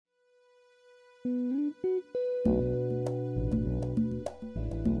Welcome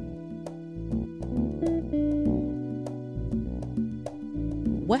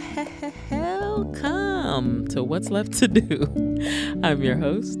to What's Left to Do. I'm your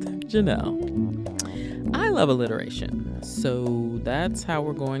host, Janelle. I love alliteration, so that's how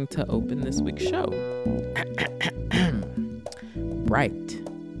we're going to open this week's show. Bright,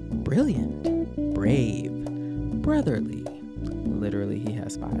 brilliant, brave, brotherly. Literally, he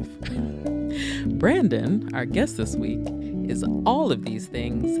has 5. Brandon, our guest this week, is all of these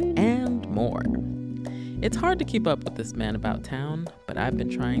things and more. It's hard to keep up with this man about town, but I've been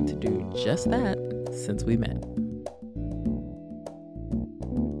trying to do just that since we met.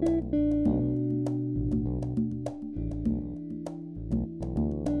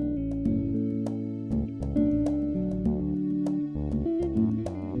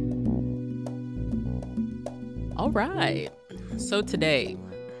 All right. So today,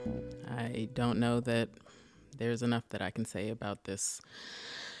 I don't know that there's enough that I can say about this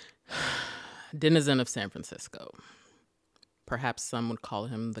denizen of San Francisco. Perhaps some would call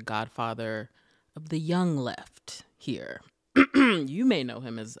him the godfather of the young left here. You may know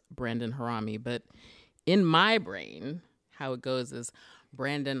him as Brandon Harami, but in my brain, how it goes is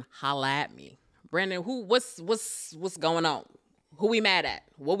Brandon, holla at me. Brandon, what's going on? Who we mad at?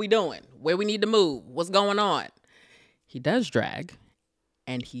 What we doing? Where we need to move? What's going on? He does drag,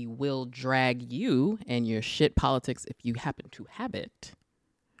 and he will drag you and your shit politics if you happen to have it.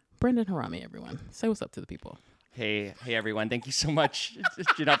 Brandon Harami, everyone. Say what's up to the people. Hey, everyone. Thank you so much,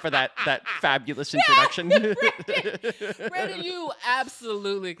 for that fabulous introduction. Brandon, you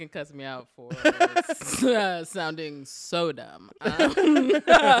absolutely can cuss me out for sounding so dumb.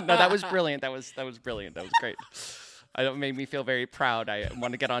 No, that was brilliant. That was brilliant. That was great. It made me feel very proud. I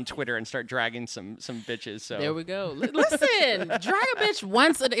want to get on Twitter and start dragging some bitches. So there we go. Listen, drag a bitch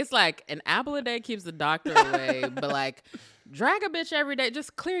once a day. It's like an apple a day keeps the doctor away, but like drag a bitch every day.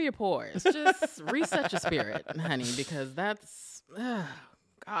 Just clear your pores. Just reset your spirit, honey, because that's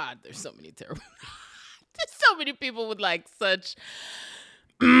God. There's so many terrible. There's so many people with like such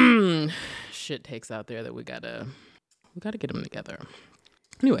shit takes out there that we gotta get them together.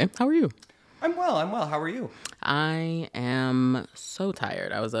 Anyway, how are you? I'm well. How are you? I am so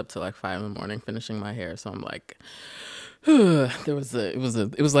tired. I was up till like 5 a.m. finishing my hair, so I'm like, it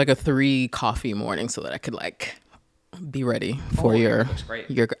was like a 3 coffee morning, so that I could like be ready for your. Looks great.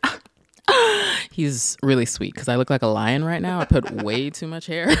 He's really sweet because I look like a lion right now. I put way too much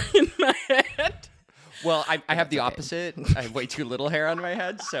hair in my head. Well, I have the opposite. I have way too little hair on my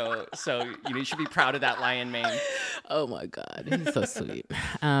head, so you should be proud of that lion mane. Oh my God, he's so sweet.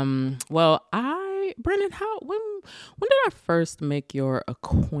 Well, Brandon, when did I first make your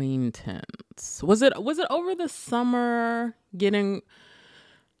acquaintance? Was it over the summer?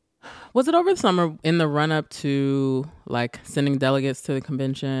 Was it over the summer in the run up to like sending delegates to the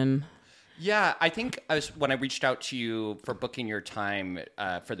convention? Yeah, I think when I reached out to you for booking your time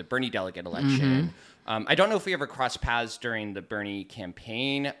for the Bernie delegate election. I don't know if we ever crossed paths during the Bernie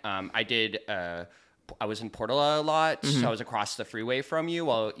campaign. I was in Portola a lot, so I was across the freeway from you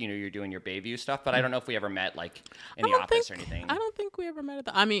while you're doing your Bayview stuff. But I don't know if we ever met like in the office or anything. I don't think we ever met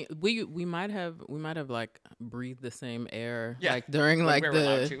I mean, we might have like breathed the same air like during like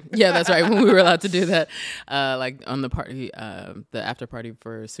yeah, that's right, when we were allowed to do that, like on the party, the after party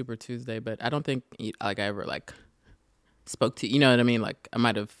for Super Tuesday. But I don't think like I ever like spoke to, you know what I mean? Like I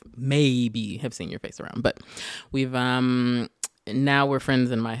might have maybe have seen your face around, but we've now we're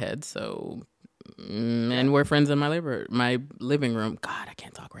friends in my head, so and we're friends in my living room. God, I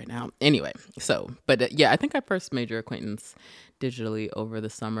can't talk right now. Anyway, so but yeah, I think I first made your acquaintance digitally over the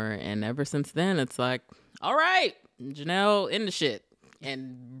summer, and ever since then it's like, all right, Janelle in the shit.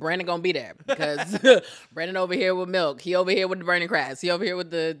 And Brandon gonna be there because Brandon over here with milk. He over here with the burning cracks. He over here with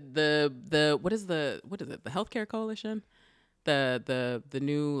the what is it? The Healthcare Coalition, the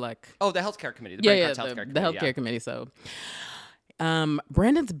new like the Healthcare Committee. The Healthcare Committee. So,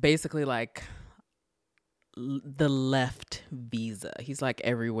 Brandon's basically like the left visa. He's like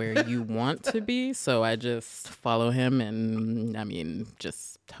everywhere you want to be. So I just follow him, and I mean,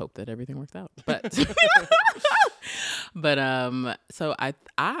 just hope that everything works out. But. But so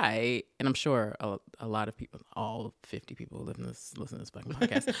I and I'm sure a lot of people, all 50 people who listen to this fucking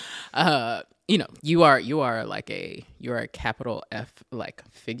podcast, you are like you're a capital F like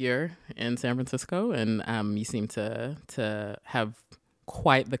figure in San Francisco, and you seem to have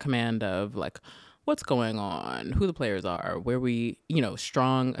quite the command of like what's going on, who the players are, where we,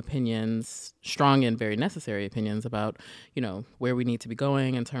 strong opinions, strong and very necessary opinions about, where we need to be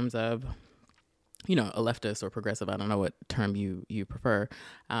going in terms of a leftist or progressive, I don't know what term you prefer,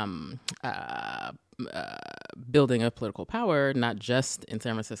 building a political power, not just in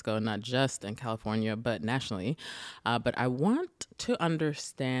San Francisco, not just in California, but nationally. But I want to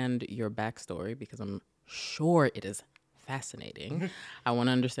understand your backstory because I'm sure it is fascinating. I want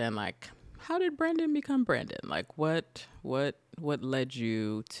to understand, like, how did Brandon become Brandon? Like, what led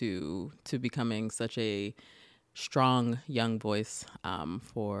you to becoming such a strong young voice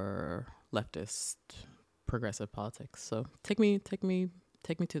for leftist progressive politics? So take me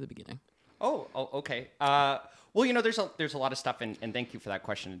to the beginning. Oh, okay. Well, there's a lot of stuff, and thank you for that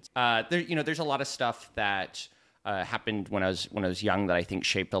question. There's a lot of stuff that happened when I was young that I think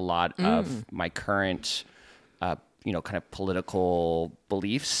shaped a lot of my current, kind of political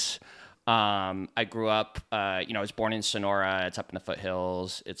beliefs. I grew up, I was born in Sonora. It's up in the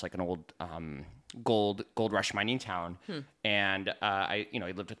foothills. It's like an old gold rush mining town. And I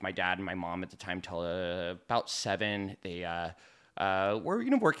lived with my dad and my mom at the time till about 7. They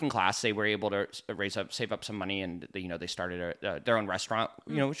were working class. They were able to save up some money, and they started their own restaurant,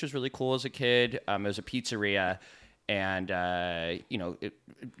 which was really cool as a kid. It was a pizzeria. And,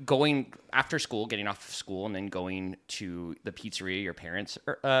 going after school, getting off of school and then going to the pizzeria your parents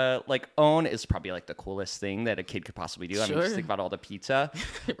own is probably like the coolest thing that a kid could possibly do. Sure. I mean, just think about all the pizza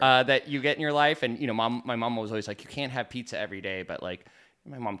that you get in your life. And, my mom was always like, you can't have pizza every day, but like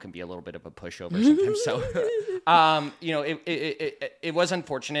my mom can be a little bit of a pushover sometimes. So, it was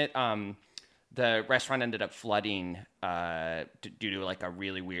unfortunate. The restaurant ended up flooding due to like a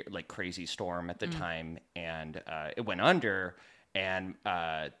really weird, like crazy storm at the time, and it went under. And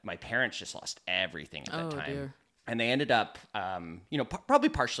my parents just lost everything at that time. Dear. And they ended up, probably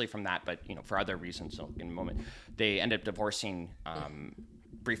partially from that, but for other reasons. So in a moment, they ended up divorcing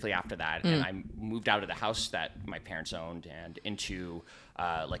briefly after that, and I moved out of the house that my parents owned and into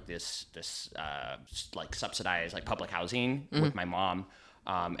like this like subsidized like public housing with my mom.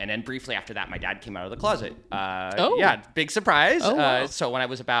 And then briefly after that, my dad came out of the closet. Yeah, big surprise. Oh, wow. So when I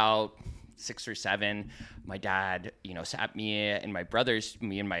was about 6 or 7, my dad, sat me and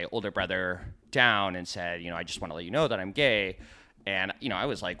my older brother down and said, I just want to let you know that I'm gay. And, I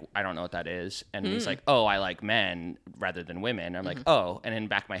was like, I don't know what that is. And he's like, oh, I like men rather than women. I'm like, oh. And in the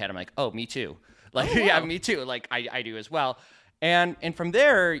back of my head, I'm like, oh, me too. Like, yeah, me too. Like, I do as well. And from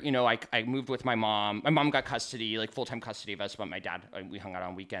there, I moved with my mom. My mom got custody, like full-time custody of us, but my dad, we hung out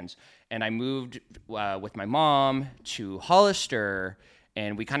on weekends. And I moved with my mom to Hollister,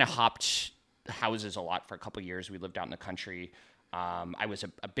 and we kind of hopped houses a lot for a couple of years. We lived out in the country. I was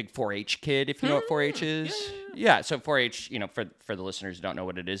a big 4-H kid, if you know what 4-H is. Yeah, so 4-H, for the listeners who don't know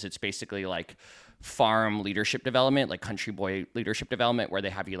what it is, it's basically like farm leadership development, like country boy leadership development, where they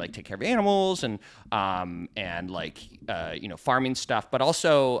have you like take care of animals and like farming stuff, but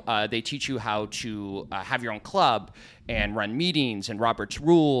also they teach you how to have your own club and run meetings and Robert's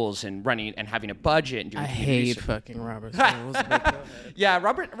Rules and running and having a budget and doing. I hate fucking Robert's Rules. Yeah,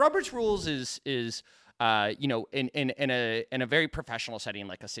 Robert's Rules is in a very professional setting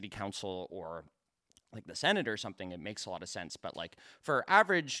like a city council or like the Senate or something, it makes a lot of sense. But like for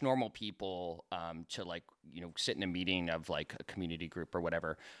average normal people to like, sit in a meeting of like a community group or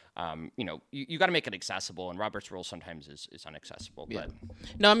whatever, you got to make it accessible, and Robert's Rules sometimes is inaccessible. Yeah. But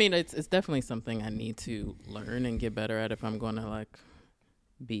no, I mean, it's definitely something I need to learn and get better at if I'm going to like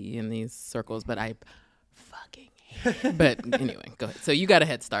be in these circles, but I fucking but anyway, go ahead. So you got a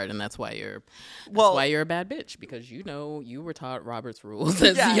head start, and that's why you're a bad bitch, because you were taught Robert's Rules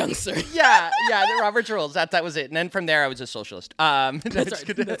as a youngster. The Robert's Rules. That was it. And then from there, I was a socialist. That's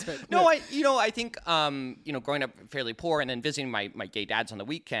right. No, I think growing up fairly poor and then visiting my gay dads on the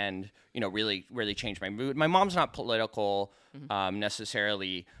weekend, really really changed my mood. My mom's not political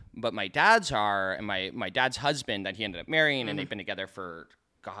necessarily, but my dads are, and my dad's husband that he ended up marrying, and they've been together for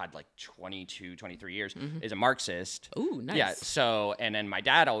like 22, 23 years, is a Marxist. Ooh, nice. Yeah. So, and then my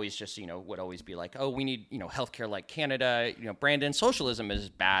dad always just, would always be like, oh, we need, healthcare like Canada. Brandon, socialism is as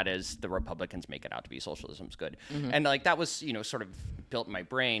bad as the Republicans make it out to be. Socialism's good. And like that was, sort of built in my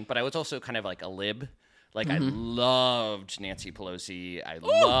brain. But I was also kind of like a lib. Like I loved Nancy Pelosi.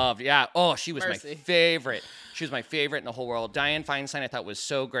 She was my favorite. She was my favorite in the whole world. Dianne Feinstein I thought was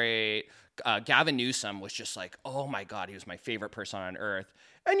so great. Gavin Newsom was just like, oh my God, he was my favorite person on earth.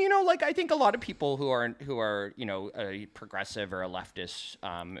 And I think a lot of people who are a progressive or a leftist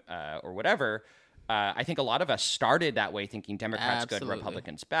or whatever, I think a lot of us started that way, thinking Democrats good,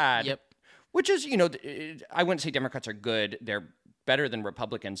 Republicans bad. Yep. Which is I wouldn't say Democrats are good; they're better than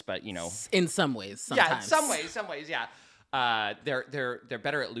Republicans, but in some ways, sometimes. Yeah, some ways, yeah. They're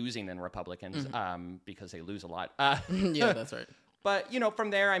better at losing than Republicans because they lose a lot. Yeah, that's right. But,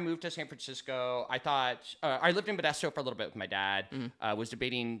 from there, I moved to San Francisco. I thought, I lived in Modesto for a little bit with my dad, was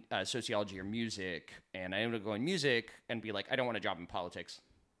debating sociology or music. And I ended up going music and be like, I don't want a job in politics.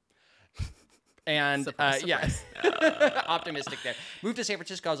 And surprise. optimistic there. Moved to San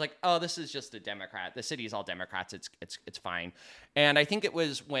Francisco. I was like, oh, this is just a Democrat. The city is all Democrats. It's fine. And I think it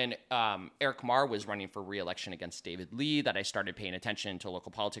was when Eric Marr was running for re-election against David Lee that I started paying attention to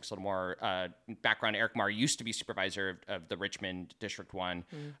local politics a little more. Background: Eric Marr used to be supervisor of the Richmond District 1.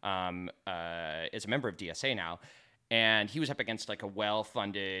 Is a member of DSA now. And he was up against like a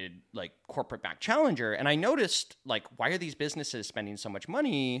well-funded, like corporate-backed challenger. And I noticed, like, why are these businesses spending so much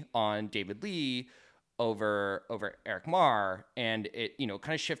money on David Lee over Eric Marr? And it,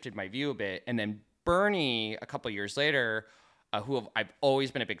 kind of shifted my view a bit. And then Bernie, a couple of years later, who I've always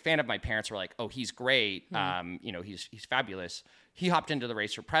been a big fan of. My parents were like, "Oh, he's great. He's fabulous." He hopped into the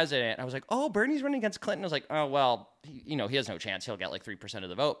race for president. I was like, "Oh, Bernie's running against Clinton." I was like, "Oh, well, he has no chance. He'll get like 3% of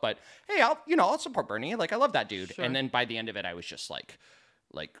the vote." But hey, I'll support Bernie. Like, I love that dude. Sure. And then by the end of it, I was just like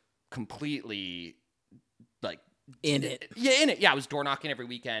completely like in it. Yeah, in it. Yeah, I was door knocking every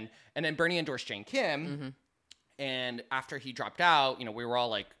weekend. And then Bernie endorsed Jane Kim. And after he dropped out, we were all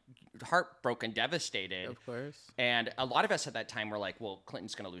like heartbroken, devastated. Of course. And a lot of us at that time were like, well,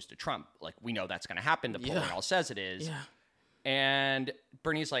 Clinton's going to lose to Trump. Like, we know that's going to happen. The polling all says it is. Yeah. And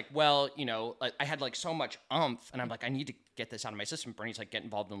Bernie's like, well, I had like so much oomph, and I'm like, I need to get this out of my system. Bernie's like, get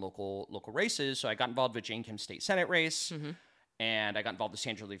involved in local races. So I got involved with Jane Kim's state Senate race, and I got involved with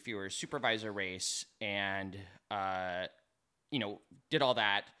Sandra Lee Fewer's supervisor race, and did all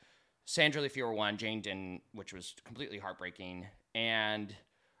that. Sandra Lee Fewer won, Jane didn't, which was completely heartbreaking. And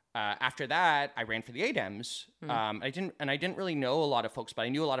after that, I ran for the ADEMS. I didn't really know a lot of folks, but I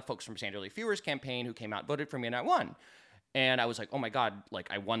knew a lot of folks from Sandra Lee Fewer's campaign who came out and voted for me, and I won. And I was like, oh my God, like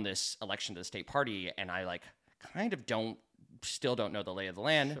I won this election to the state party, and I like kind of still don't know the lay of the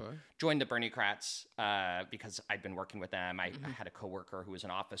land. Sure. Joined the Berniecrats because I'd been working with them. I had a coworker who was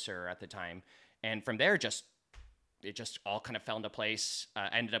an officer at the time. And from there, it just all kind of fell into place.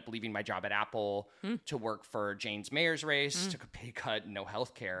 I ended up leaving my job at Apple to work for Jane's mayor's race, took a pay cut, no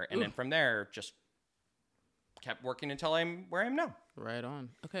health care. And then from there, just kept working until I'm where I am now. Right on.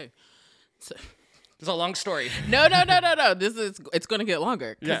 Okay. So it's a long story. No. It's going to get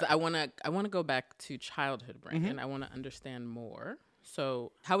longer because I want to go back to childhood, Brandon. I want to understand more.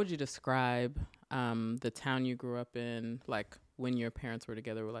 So how would you describe the town you grew up in, like when your parents were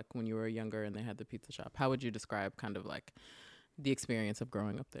together, like when you were younger and they had the pizza shop? How would you describe kind of like the experience of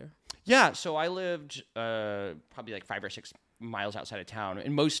growing up there? Yeah, so I lived probably like 5 or 6 miles outside of town,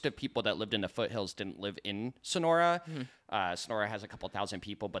 and most of people that lived in the foothills didn't live in Sonora. Sonora has a couple thousand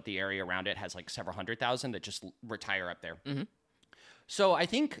people, but the area around it has like several 100,000 that just retire up there. So I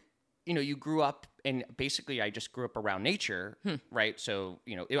think, you grew up, and basically I just grew up around nature, right? So,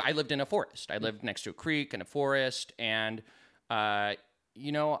 I lived in a forest. I lived next to a creek and a forest, and,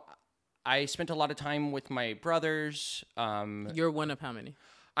 I spent a lot of time with my brothers. You're one of how many?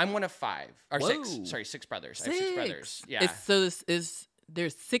 I'm one of 5 or 6. Sorry, 6 brothers. I have 6 brothers. Yeah.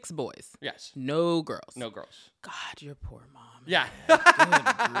 There's 6 boys. Yes. No girls. No girls. God, your poor mom. Yeah. Good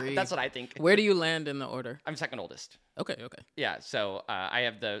grief. That's what I think. Where do you land in the order? I'm second oldest. Okay. Yeah. So I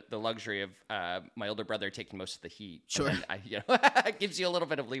have the luxury of my older brother taking most of the heat. Sure. It gives you a little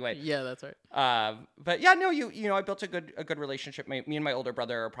bit of leeway. Yeah, that's right. But yeah, no, I built a good relationship. Me and my older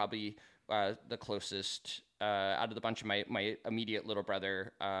brother are probably the closest out of the bunch of my immediate little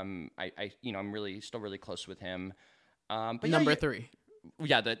brother. I'm still really close with him. But number 3.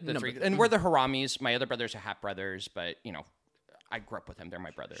 Yeah, the 3. And we're the Haramis. My other brothers are half brothers, but I grew up with them. They're my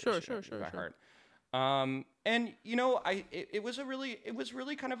brothers. Sure. Heart. And it was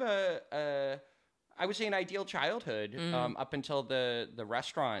really kind of I would say an ideal childhood up until the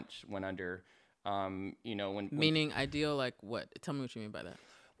restaurant went under. Meaning ideal, like what? Tell me what you mean by that.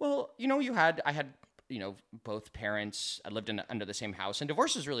 Well, I had both parents. I lived under the same house, and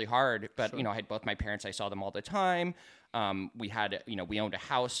divorce is really hard. But Sure. I had both my parents. I saw them all the time. We had we owned a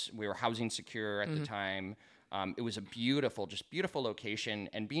house. We were housing secure at the time. It was a beautiful location.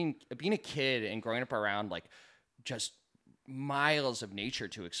 And being a kid and growing up around like just miles of nature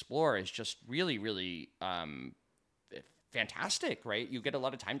to explore is just really, really fantastic, right? You get a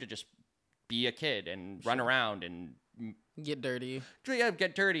lot of time to just be a kid and run around and get dirty. Yeah,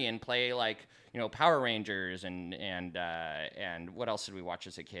 get dirty and play like Power Rangers and what else did we watch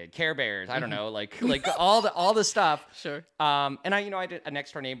as a kid? Care Bears. I don't know, like all the stuff. Sure. And I did a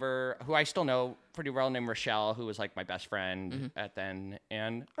next door neighbor who I still know pretty well named Rochelle, who was like my best friend at then.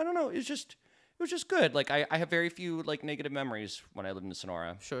 And I don't know, it was just good. Like I have very few like negative memories when I lived in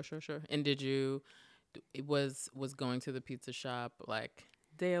Sonora. Sure. And did you it was going to the pizza shop like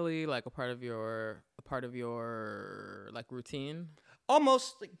daily, like a part of your like routine?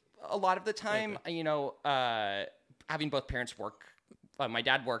 Almost, like, a lot of the time. Okay. Having both parents work. My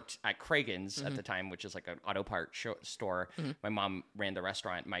dad worked at Kragen's at the time, which is like an auto part store. My mom ran the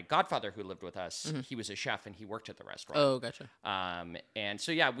restaurant. My godfather, who lived with us, he was a chef and he worked at the restaurant. Oh, gotcha. And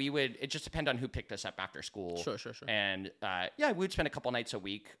so, yeah, it just depended on who picked us up after school. Sure. And we would spend a couple nights a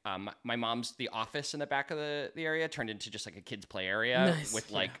week. My mom's, the office in the back of the area turned into just like a kids' play area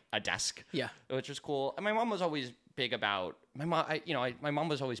with like a desk. Yeah. Which was cool. And my mom was always big about, my mom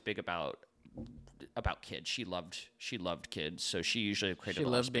was always big about kids. She loved kids, so she usually created a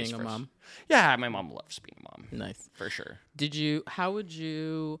lot of space being for a mom. Yeah, my mom loves being a mom. Nice. For sure. How would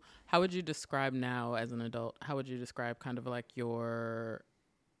you describe now as an adult? How would you describe kind of like well,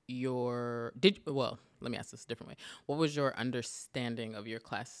 let me ask this a different way. What was your understanding of your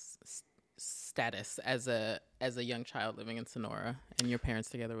class status as a young child living in Sonora and your parents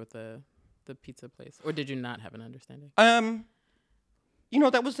together with the pizza place? Or did you not have an understanding?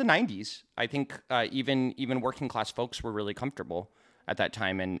 That was the 90s. I think even working class folks were really comfortable at that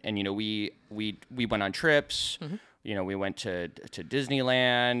time. And we went on trips. We went to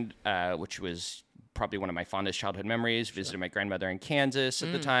Disneyland, which was probably one of my fondest childhood memories. Visited my grandmother in Kansas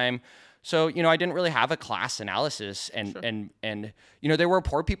at the time. So, I didn't really have a class analysis. And there were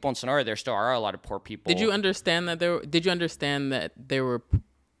poor people in Sonora. There still are a lot of poor people. Did you understand that there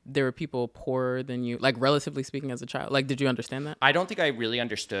were people poorer than you, like relatively speaking, as a child? Like, did you understand that? I don't think I really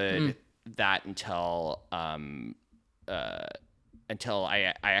understood that until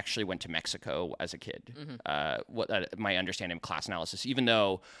I actually went to Mexico as a kid. My understanding of class analysis, even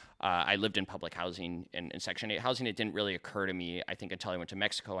though I lived in public housing and Section 8 housing, it didn't really occur to me, I think, until I went to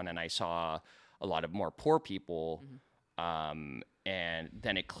Mexico and then I saw a lot of more poor people. And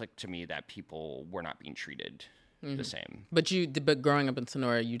then it clicked to me that people were not being treated the same. But growing up in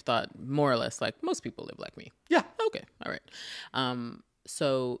Sonora, you thought more or less like most people live like me. Yeah. Okay. All right.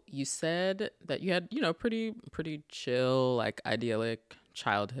 So you said that you had, pretty chill, like idyllic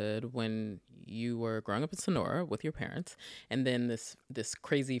childhood when you were growing up in Sonora with your parents, and then this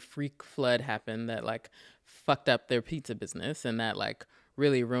crazy freak flood happened that like fucked up their pizza business and that like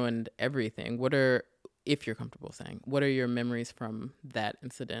really ruined everything. If you're comfortable saying, what are your memories from that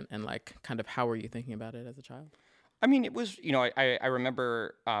incident, and like kind of how were you thinking about it as a child? I mean, it was, I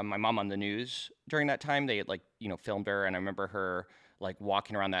remember my mom on the news during that time. They had filmed her, and I remember her like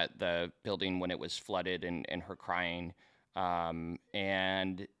walking around the building when it was flooded and her crying.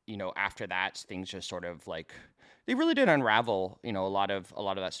 And after that, things just sort of like, they really did unravel. A lot of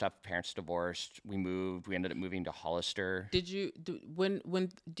that stuff. Parents divorced. We moved. We ended up moving to Hollister. Do you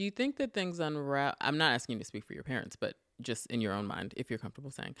think that things unravel? I'm not asking you to speak for your parents, but just in your own mind, if you're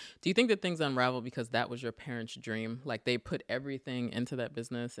comfortable saying, do you think that things unravel because that was your parents' dream? Like they put everything into that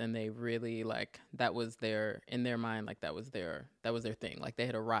business and they really like, that was in their mind, like that was their thing. Like they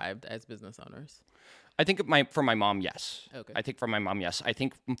had arrived as business owners. I think for my mom, yes. Okay. I think for my mom, yes. I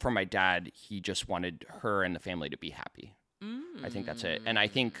think for my dad, he just wanted her and the family to be happy. I think that's it. And I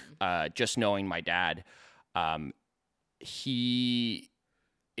think just knowing my dad, he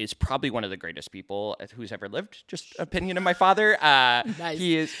is probably one of the greatest people who's ever lived. Just opinion of my father. Nice.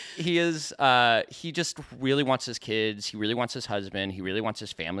 He just really wants his kids. He really wants his husband. He really wants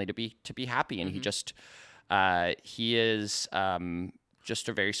his family to be happy. And he is just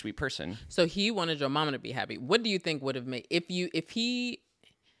a very sweet person. So he wanted your mama to be happy. What do you think would have made, it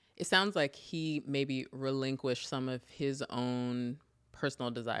sounds like he maybe relinquished some of his own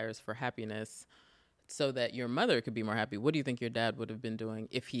personal desires for happiness so that your mother could be more happy. What do you think your dad would have been doing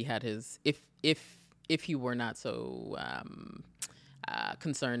if he had if he were not so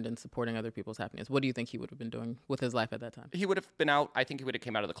concerned in supporting other people's happiness? What do you think he would have been doing with his life at that time? He would have been out. I think he would have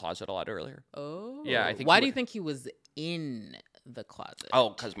came out of the closet a lot earlier. Oh, yeah. I think. Why do you think he was in the closet? Oh,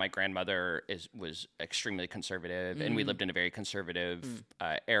 because my grandmother was extremely conservative, and we lived in a very conservative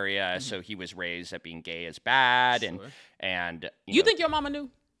area. So he was raised that being gay is bad, Sure. and you think your mama knew?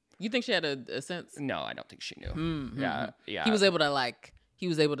 You think she had a sense? No, I don't think she knew. Yeah. He was able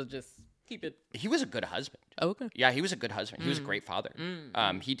to just keep it. He was a good husband. Oh, okay. Yeah, he was a good husband. He was a great father.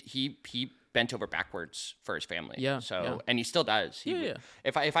 He bent over backwards for his family. Yeah. And he still does. Yeah.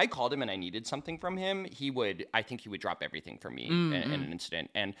 If I called him and I needed something from him, I think he would drop everything for me in an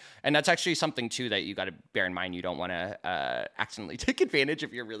instant. And that's actually something too that you got to bear in mind. You don't want to accidentally take advantage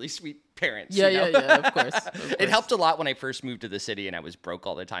of your really sweet parents. Yeah, of course. It helped a lot when I first moved to the city and I was broke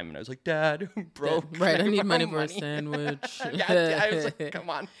all the time. And I was like, Dad, I'm broke. Right, I need money for a sandwich. I was like, come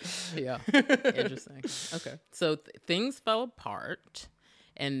on. Yeah, interesting. Okay, so things fell apart,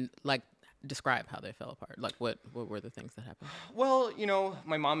 and like, describe how they fell apart. Like, what were the things that happened? Well,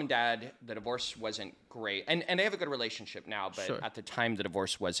 my mom and dad, the divorce wasn't great, and they have a good relationship now, but at the time, the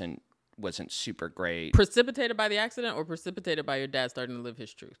divorce wasn't super great. Precipitated by the accident, or precipitated by your dad starting to live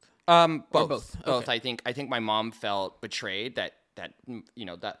his truth? Both. Okay. I think my mom felt betrayed that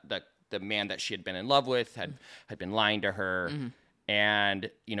the man that she had been in love with had been lying to her. Mm-hmm. And,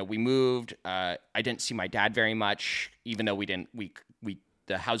 we moved. I didn't see my dad very much, even though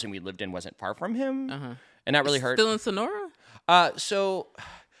the housing we lived in wasn't far from him. Uh-huh. And that really hurt. Still in Sonora? So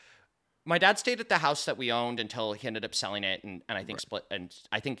my dad stayed at the house that we owned until he ended up selling it. And I think split. And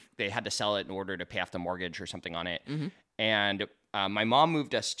I think they had to sell it in order to pay off the mortgage or something on it. Mm-hmm. And my mom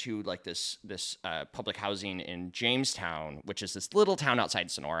moved us to like this public housing in Jamestown, which is this little town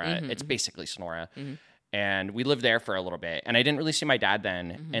outside Sonora. Mm-hmm. It's basically Sonora. Mm-hmm. And we lived there for a little bit. And I didn't really see my dad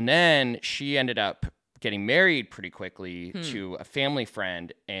then. Mm-hmm. And then she ended up getting married pretty quickly to a family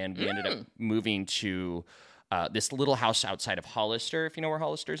friend. And we ended up moving to this little house outside of Hollister, if you know where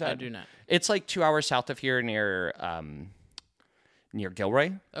Hollister's at. I do not. It's like 2 hours south of here near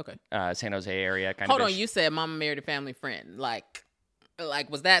Gilroy. Okay. San Jose area. Hold on. You said mama married a family friend. Like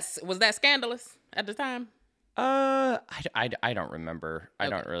was that scandalous at the time? I don't remember. Okay. I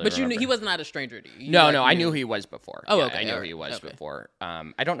don't really. But remember. He was not a stranger to you. No, I knew he was before. Oh, okay. I knew who he was before.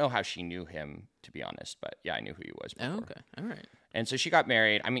 I don't know how she knew him, to be honest, but yeah, I knew who he was before. Oh, okay, all right. And so she got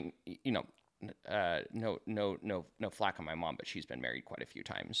married. I mean, no flack on my mom, but she's been married quite a few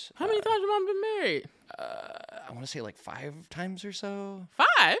times. How many times your mom been married? I want to say like 5 times or so.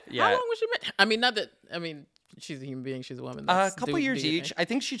 5? Yeah. How long was she married? She's a human being. She's a woman. A couple years each. I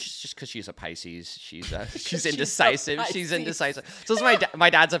think she's just because she's a Pisces. She's indecisive. She's indecisive. So is my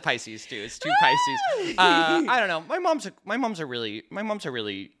dad's a Pisces too. It's 2 Pisces. I don't know. My mom's a really.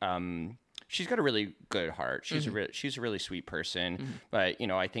 She's got a really good heart. She's she's a really sweet person. Mm-hmm. But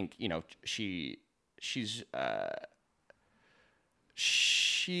I think she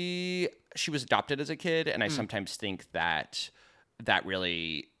was adopted as a kid, and I sometimes think that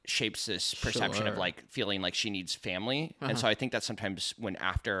really shapes this perception of like feeling like she needs family. And so I think that sometimes when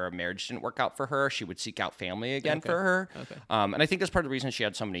after a marriage didn't work out for her, she would seek out family again for her. Okay. And I think that's part of the reason she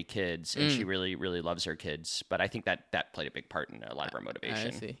had so many kids, and she really, really loves her kids. But I think that played a big part in a lot of her motivation.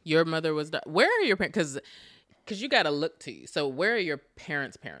 I see. Your mother was... Where are your parents... Because you got to look to you. So where are your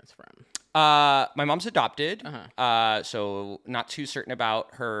parents' parents from? My mom's adopted, so not too certain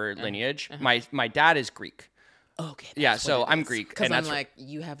about her lineage. My dad is Greek. Okay. Yeah, so I'm Greek, because I'm like,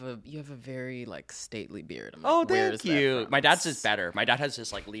 you have a very like stately beard. I'm like, oh, thank you. My dad's is better. My dad has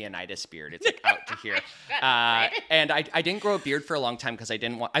this like Leonidas beard. It's like out to here. And I didn't grow a beard for a long time because I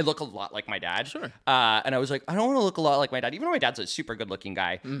didn't want. I look a lot like my dad. Sure. And I was like, I don't want to look a lot like my dad, even though my dad's a super good looking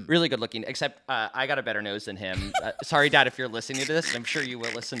guy, really good looking. Except I got a better nose than him. Sorry, Dad, if you're listening to this. I'm sure you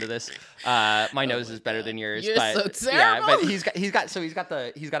will listen to this. My nose is better than yours. You're so terrible. Yeah, but he's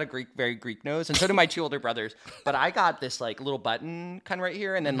got a very Greek nose, and so do my 2 older brothers. But I got this like little button kind of right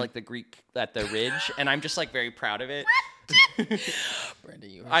here, and then like the Greek at the ridge, and I'm just like very proud of it. Brandon,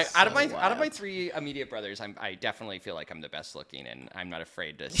 you are out of my 3 immediate brothers, I definitely feel like I'm the best looking, and I'm not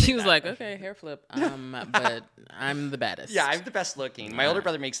afraid to. She was like, okay, hair flip, but I'm the baddest. Yeah, I'm the best looking. My older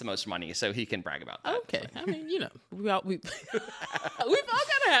brother makes the most money, so he can brag about that. Okay, I mean, we've all got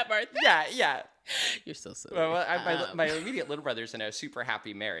a hat part. Yeah. You're so silly. Well, my immediate little brother's in a super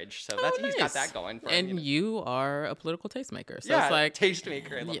happy marriage, so nice. He's got that going for him. And you are a political tastemaker, so yeah, it's like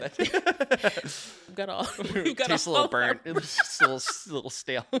tastemaker. I love that. We've got all. Tastes a little burnt. It's a little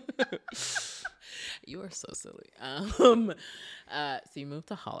stale. You are so silly. So you moved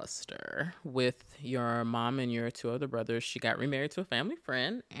to Hollister with your mom and your 2 other brothers. She got remarried to a family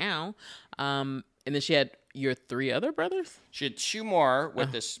friend. And then she had your 3 other brothers? She had 2 more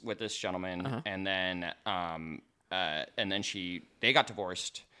with this gentleman, and then they got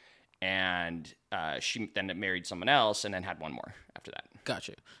divorced, and she then married someone else, and then had 1 more after that.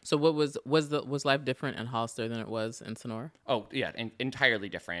 Gotcha. So what was life different in Hollister than it was in Sonora? Oh yeah, entirely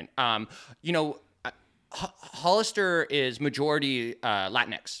different. Hollister is majority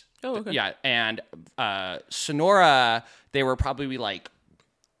Latinx. Oh, okay. Yeah, and Sonora, they were probably like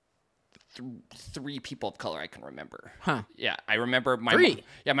 3 people of color I can remember. Huh. Yeah, I remember my 3. Mom,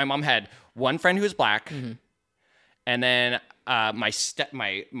 yeah, my mom had 1 friend who was black, and then my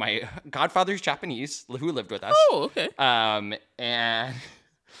godfather's Japanese who lived with us. Oh, okay. And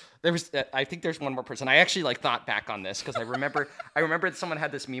there was I think there's 1 more person. I actually like thought back on this because I remember someone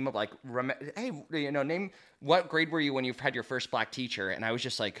had this meme of like, hey, name what grade were you when you had your first black teacher, and I was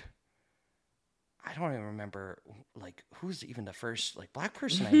just like, I don't even remember like who's even the first like black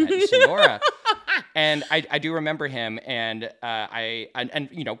person I met in Sonora. And I do remember him, and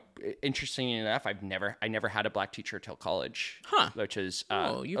interestingly enough, I never had a black teacher till college. Which is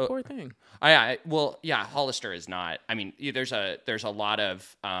you poor thing. Hollister is not. I mean, there's a lot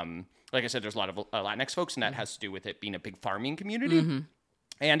of like I said, there's a lot of Latinx folks, and that has to do with it being a big farming community.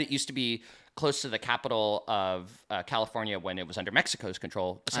 And it used to be close to the capital of California when it was under Mexico's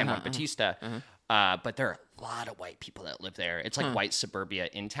control, San Juan Bautista. But there are a lot of white people that live there. It's like white suburbia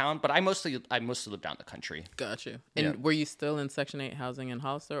in town. But I mostly live down the country. Got you. And were you still in Section 8 housing in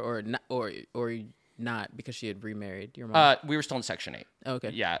Hollister, or not, or not because she had remarried your mom? We were still in Section 8.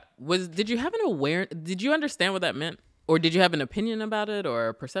 Okay. Yeah. Did you have did you understand what that meant? Or did you have an opinion about it or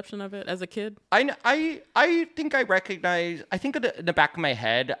a perception of it as a kid? I think I recognize. I think in the back of my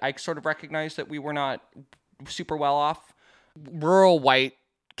head, I sort of recognized that we were not super well off. Rural white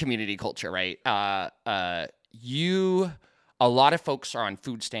community culture, right? A lot of folks are on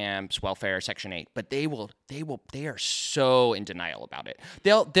food stamps, welfare, Section 8, but they are so in denial about it.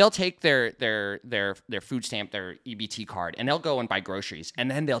 They'll take their food stamp, their EBT card, and they'll go and buy groceries,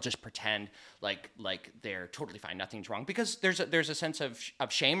 and then they'll just pretend like they're totally fine, nothing's wrong, because there's a sense of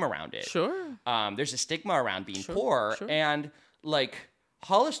shame around it. Sure. There's a stigma around being poor, and like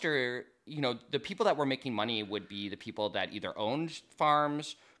Hollister, the people that were making money would be the people that either owned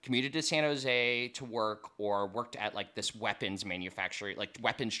farms, commuted to San Jose to work, or worked at like this weapons manufacturing, like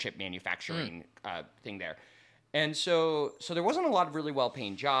weapons chip manufacturing thing there. And so there wasn't a lot of really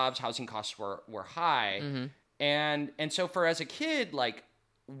well-paying jobs. Housing costs were high. And so for as a kid, like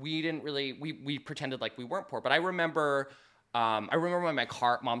we didn't really, we pretended like we weren't poor. But I remember when my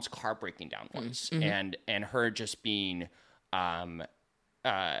mom's car breaking down once, and her just being,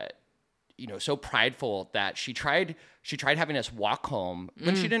 so prideful that she tried having us walk home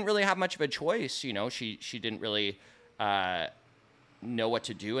when she didn't really have much of a choice. She didn't really know what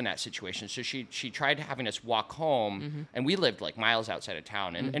to do in that situation. So she tried having us walk home, and we lived like miles outside of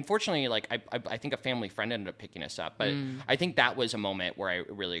town. And unfortunately, like I think a family friend ended up picking us up. But I think that was a moment where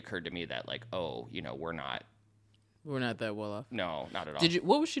it really occurred to me that like, we're not that well off. No, not at all.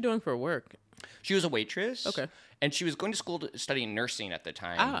 What was she doing for work? She was a waitress. Okay. And she was going to school studying nursing at the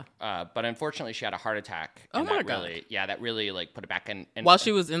time. But unfortunately, she had a heart attack. Oh, my God. That really like put it back in. While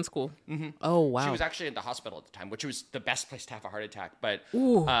she was in school? Oh, wow. She was actually at the hospital at the time, which was the best place to have a heart attack. But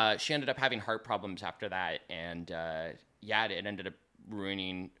she ended up having heart problems after that. And it ended up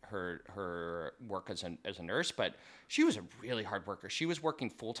ruining her work as a nurse. But she was a really hard worker. She was working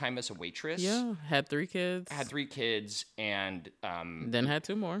full-time as a waitress. Yeah, had 3 kids. And then had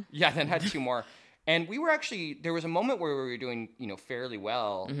 2 more. Yeah, then had 2 more. And we were actually, there was a moment where we were doing, fairly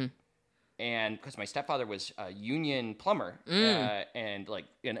well. And because my stepfather was a union plumber, and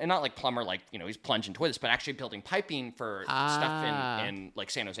not like plumber, like, he's plunging toilets, but actually building piping for stuff in like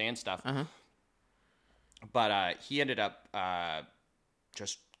San Jose and stuff. But he ended up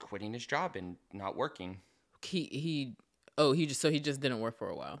just quitting his job and not working. He just didn't work for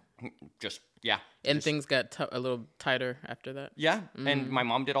a while. Things got a little tighter after that. Yeah, and my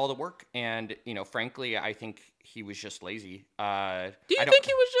mom did all the work, and frankly, I think he was just lazy. Do you think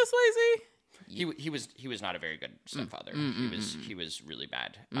he was just lazy? He was not a very good stepfather. He was really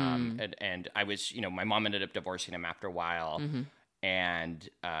bad. And I was, my mom ended up divorcing him after a while, and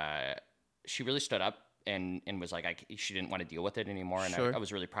she really stood up and was like, she didn't want to deal with it anymore, and I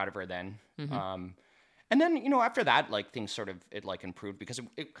was really proud of her then. And then, after that, like things sort of improved because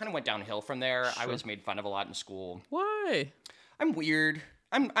it kind of went downhill from there. Sure. I was made fun of a lot in school. Why? I'm weird.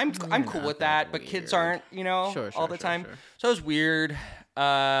 I'm cool with that, but kids aren't, all the time. Sure. So it was weird.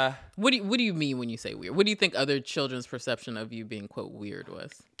 What do you mean when you say weird? What do you think other children's perception of you being quote weird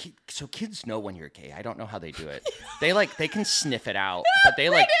was? So kids know when you're gay. I don't know how they do it. they can sniff it out,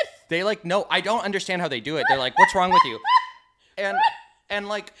 but no, I don't understand how they do it. They're like, "What's wrong with you?" And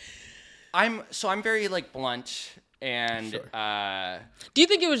like. I'm very like blunt and do you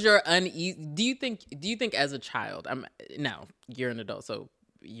think it was your uneasy? Do you think as a child? Now you're an adult, so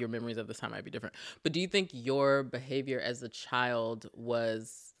your memories of this time might be different. But do you think your behavior as a child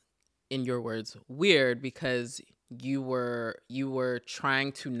was, in your words, weird because you were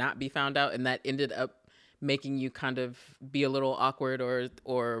trying to not be found out, and that ended up making you kind of be a little awkward or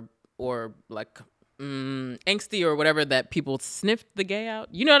like. Angsty or whatever, that people sniffed the gay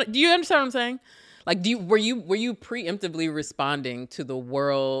out? Do you understand what I'm saying? Like, were you preemptively responding to the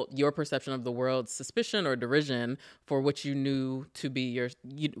world, your perception of the world's suspicion or derision for what you knew to be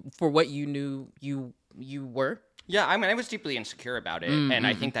for what you knew you were? Yeah, I mean, I was deeply insecure about it, and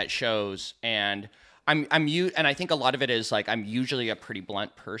I think that shows. And and I think a lot of it is like I'm usually a pretty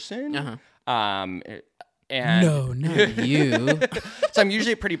blunt person. And no, not you. So I'm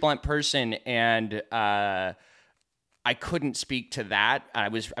usually a pretty blunt person, and I couldn't speak to that. I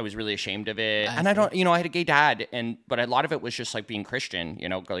was really ashamed of it. And I don't, I had a gay dad, but a lot of it was just like being Christian,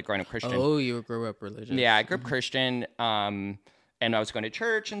 like growing up Christian. Oh, you grew up religious. Yeah, I grew up Christian. And I was going to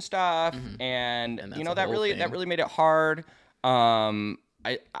church and stuff. And that really made it hard.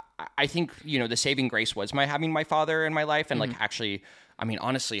 I think, the saving grace was having my father in my life, and like actually, I mean,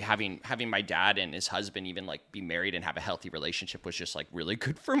 honestly, having my dad and his husband even like be married and have a healthy relationship was just like really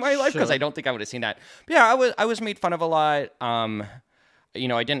good for my life, because I don't think I would have seen that. But yeah, I was made fun of a lot. I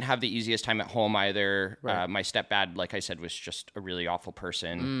didn't have the easiest time at home either. Right. My stepdad, like I said, was just a really awful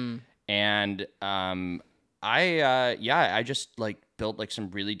person. And I just like built like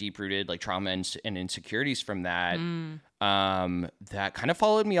some really deep rooted like trauma and insecurities from that. That kind of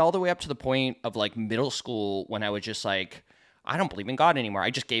followed me all the way up to the point of like middle school, when I was just like, I don't believe in God anymore.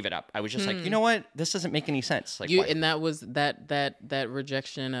 I just gave it up. I was just like, you know what? This doesn't make any sense. Like, and that was that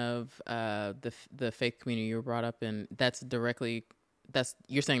rejection of the faith community you were brought up in.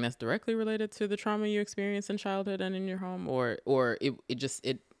 You're saying that's directly related to the trauma you experienced in childhood and in your home, or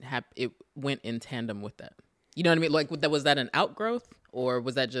it went in tandem with that. You know what I mean? Like, was that an outgrowth, or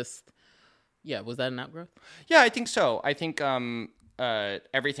was that just? Yeah, was that an outgrowth? Yeah, I think so. I think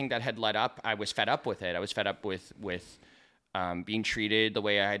everything that had led up, I was fed up with it. I was fed up with being treated the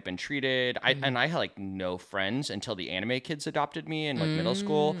way I had been treated. And I had like no friends until the anime kids adopted me in like middle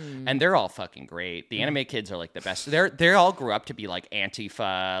school, and they're all fucking great. The anime kids are like the best. They all grew up to be like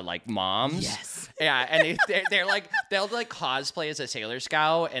Antifa like moms. Yes. Yeah, and they're like, they'll like cosplay as a Sailor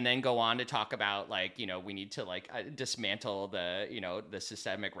Scout and then go on to talk about like, we need to like dismantle the the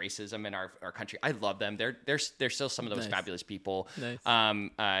systemic racism in our country. I love them. They're still some of those fabulous people. Nice.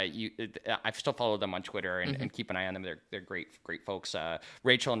 I still follow them on Twitter and keep an eye on them. They're great folks.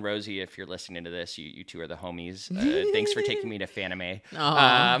 Rachel and Rosie, if you're listening to this, you two are the homies. Thanks for taking me to Fanime.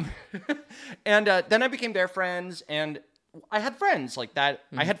 And then I became their friends, and I had friends like that.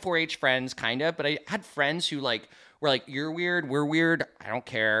 I had 4-H friends, kind of, but I had friends who like were like, "You're weird, we're weird. I don't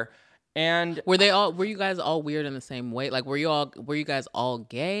care." And were you guys all weird in the same way? Like, were you guys all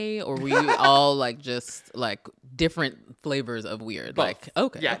gay, or were you all like just like different flavors of weird? Both. Like,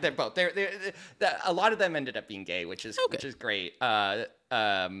 okay, yeah, they're both. They're a lot of them ended up being gay, which is great.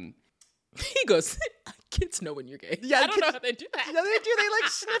 He goes, kids know when you're gay. Yeah, I don't know how they do that. Yeah, they do. They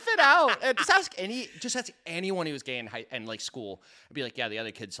like sniff it out. And just ask anyone who was gay in like school. I'd be like, yeah, the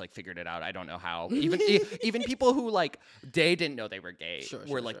other kids like figured it out. I don't know how. Even people who like they didn't know they were gay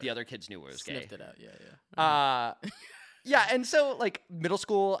were like the other kids knew it was gay. Sniffed it out. Yeah. Yeah, and so like middle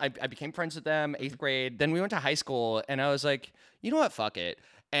school, I became friends with them. 8th grade, then we went to high school, and I was like, you know what, fuck it.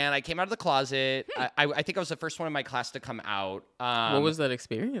 And I came out of the closet. I think I was the first one in my class to come out. What was that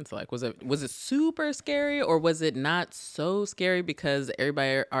experience like? Was it super scary, or was it not so scary because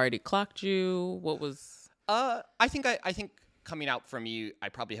everybody already clocked you? What was? I think coming out for me, I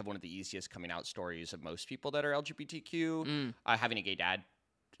probably have one of the easiest coming out stories of most people that are LGBTQ. Having a gay dad,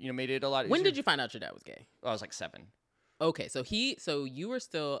 made it a lot easier. When did you find out your dad was gay? I was like 7. Okay, so you were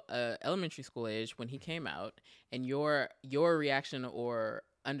still elementary school age when he came out, and your reaction or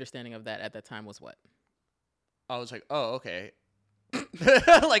understanding of that at that time was what? I was like, oh, okay.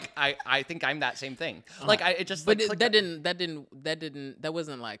 Like I think I'm that same thing. Like it just. But that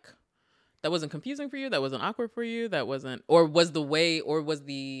wasn't confusing for you. That wasn't awkward for you. That wasn't, or was the way, or was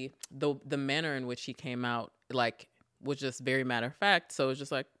the manner in which he came out like was just very matter of fact. So it's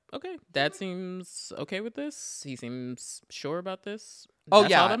just like, okay, Dad seems okay with this. He seems sure about this.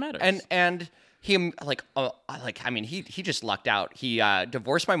 That's all that matters. And him he just lucked out. He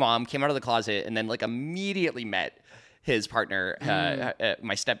divorced my mom, came out of the closet, and then like immediately met his partner,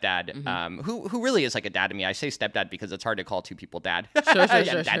 my stepdad, who really is like a dad to me. I say stepdad because it's hard to call two people dad. Sure.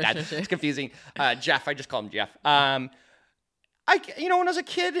 Dad. It's confusing. Jeff, I just call him Jeff. When I was a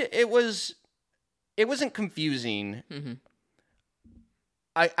kid, it wasn't confusing. Mm-hmm.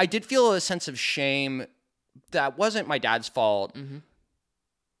 I did feel a sense of shame. That wasn't my dad's fault. Mm-hmm.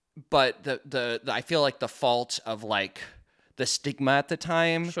 But the I feel like the fault of like the stigma at the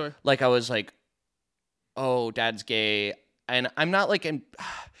time. Sure. Like I was like, oh, Dad's gay, and I'm not like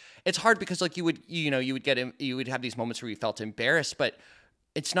it's hard because like you would have these moments where you felt embarrassed, but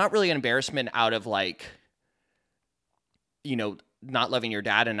it's not really an embarrassment out of like, not loving your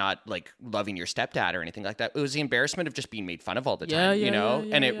dad and not like loving your stepdad or anything like that. It was the embarrassment of just being made fun of all the time,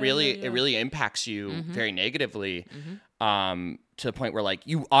 and it really impacts you very negatively, to the point where like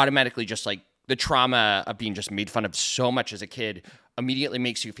you automatically just like the trauma of being just made fun of so much as a kid immediately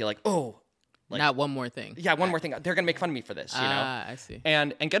makes you feel like, oh, like, not one more thing. Yeah, one more thing. They're gonna make fun of me for this, you know. I see.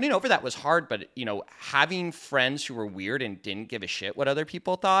 And getting over that was hard, but you know, having friends who were weird and didn't give a shit what other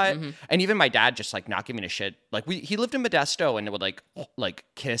people thought, and even my dad just like not giving a shit. Like he lived in Modesto and would like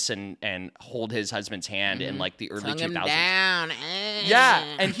kiss and hold his husband's hand in like the early 2000s. Down. Yeah,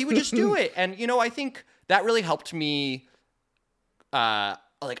 and he would just do it. And you know, I think that really helped me.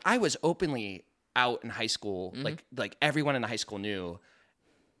 Like I was openly out in high school, like everyone in the high school knew.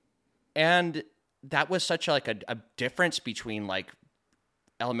 And that was such a difference between like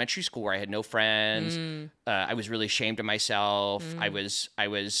elementary school where I had no friends. I was really ashamed of myself. I was,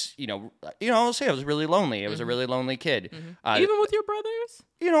 I'll say I was really lonely. I was a really lonely kid. Even with your brothers?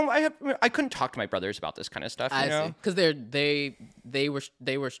 You know, I couldn't talk to my brothers about this kind of stuff. I see, because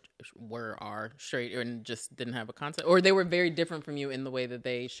are straight and just didn't have a concept, or they were very different from you in the way that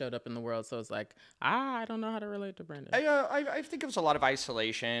they showed up in the world. So it's like, I don't know how to relate to Brandon. I think it was a lot of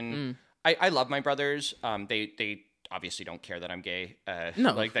isolation. I love my brothers. They obviously don't care that I'm gay.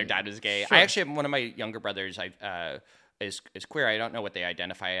 No, like their dad is gay. Sure. I actually have one of my younger brothers. Is queer. I don't know what they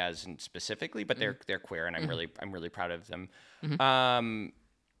identify as specifically, but they're queer, and I'm really proud of them.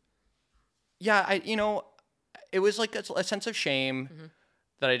 Yeah, it was like a sense of shame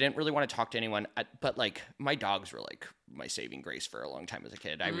that I didn't really want to talk to anyone. But like my dogs were like my saving grace for a long time as a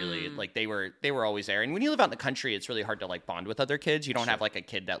kid. I really like they were always there. And when you live out in the country, it's really hard to like bond with other kids. You don't have like a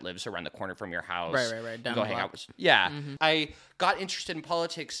kid that lives around the corner from your house. Right. Down go hang out with. Yeah, I got interested in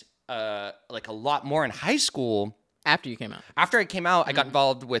politics like a lot more in high school. After you came out? After I came out, I got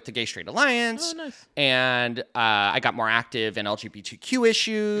involved with the Gay Straight Alliance. Oh, nice. And I got more active in LGBTQ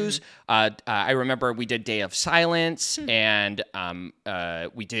issues. I remember we did Day of Silence, and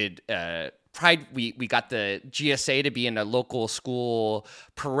we did Pride. We got the GSA to be in a local school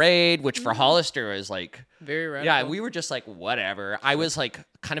parade, which for Hollister is like... Very radical. Yeah, we were just like, whatever. I was like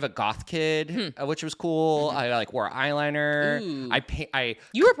kind of a goth kid, which was cool. I like wore eyeliner. Ooh.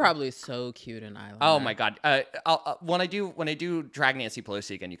 You were probably so cute in eyeliner. Oh my god! When I do drag Nancy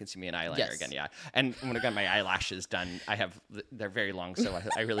Pelosi again, you can see me in eyeliner again. Yeah, and when I got my eyelashes done, they're very long, so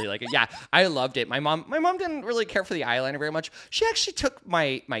I really like it. Yeah, I loved it. My mom didn't really care for the eyeliner very much. She actually took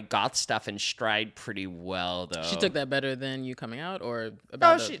my goth stuff in stride pretty well, though. She took that better than you coming out, or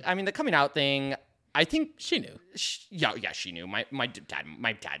about? No, I mean the coming out thing. I think she knew. Yeah, she knew. My dad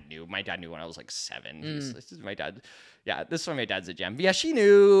knew. My dad knew when I was like 7. This is my dad. Yeah, this is why my dad's a gem. But yeah, she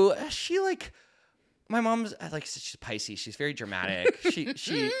knew. She like my mom's like she's Pisces. She's very dramatic. she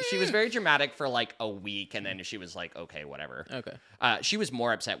was very dramatic for like a week, and then she was like, okay, whatever. Okay. She was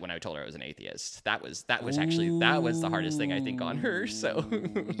more upset when I told her I was an atheist. That was the hardest thing I think on her. So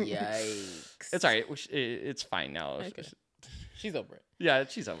yikes. It's all right. It's fine now. Okay. She's over it. Yeah,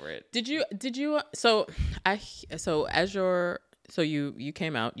 she's over it. Did you you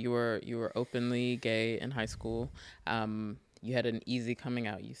came out, you were openly gay in high school. You had an easy coming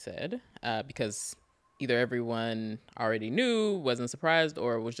out, you said, because either everyone already knew, wasn't surprised,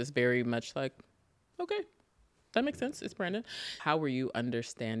 or was just very much like, okay, that makes sense. It's Brandon. How were you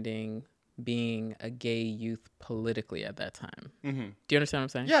understanding being a gay youth politically at that time? Do you understand what I'm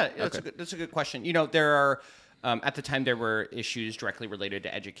saying? Yeah, that's a good question. You know, there are at the time there were issues directly related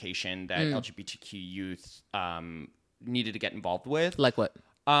to education that LGBTQ youth needed to get involved with. Like what?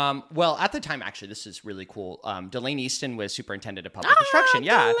 Well, at the time, actually, this is really cool. Delane Easton was superintendent of public instruction.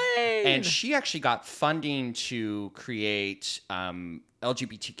 Yeah. Delane! And she actually got funding to create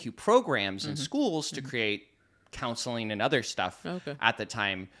LGBTQ programs in schools to create counseling and other stuff at the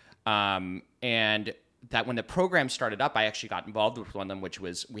time. And that when the program started up, I actually got involved with one of them, which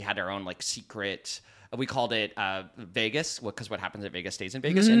was we had our own like secret. We called it Vegas, because what happens at Vegas stays in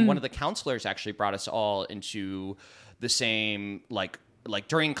Vegas. And one of the counselors actually brought us all into the same, like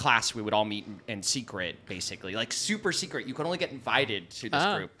during class, we would all meet in secret, basically. Like super secret. You could only get invited to this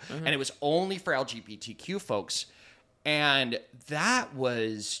group. And it was only for LGBTQ folks. And that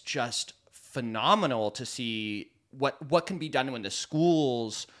was just phenomenal to see what can be done when the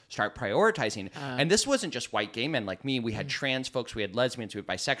schools start prioritizing. And this wasn't just white gay men like me. We had trans folks, we had lesbians, we had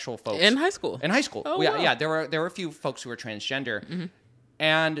bisexual folks. In high school? In high school. Oh, yeah, wow. yeah, there were a few folks who were transgender.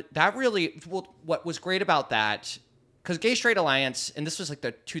 And that really, what was great about that, because Gay Straight Alliance, and this was like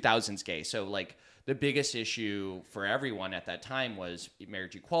the 2000s gay, so like the biggest issue for everyone at that time was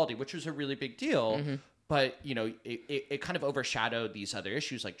marriage equality, which was a really big deal. But, you know, it kind of overshadowed these other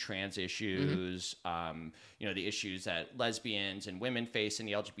issues like trans issues, you know, the issues that lesbians and women face in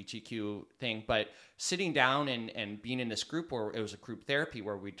the LGBTQ thing. But sitting down and being in this group where it was a group therapy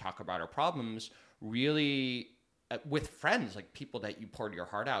where we'd talk about our problems really with friends, like people that you poured your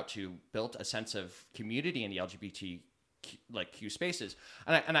heart out to, built a sense of community in the LGBTQ Q spaces,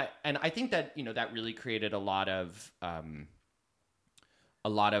 and I think that that really created a lot of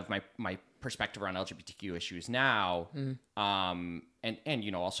my perspective around LGBTQ issues now,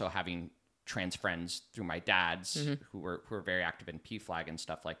 and also having trans friends through my dads who were very active in PFLAG and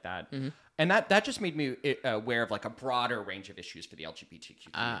stuff like that, and that just made me aware of like a broader range of issues for the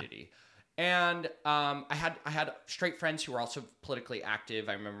LGBTQ community. And I had straight friends who were also politically active.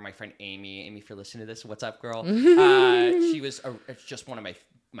 I remember my friend Amy. Amy, if you're listening to this, what's up, girl? She was just one of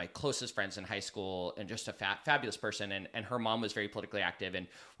my closest friends in high school, and just a fabulous person. And her mom was very politically active, and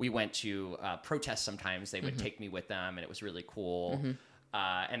we went to protests sometimes. They would take me with them, and it was really cool.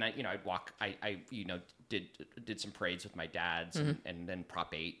 And I'd walk. I did some parades with my dads, and then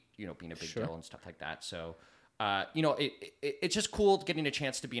Prop 8, being a big deal and stuff like that. So. It's just cool getting a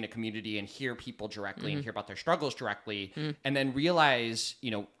chance to be in a community and hear people directly and hear about their struggles directly, and then realize,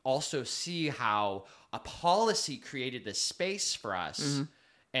 also see how a policy created this space for us,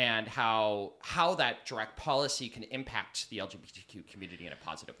 and how that direct policy can impact the LGBTQ community in a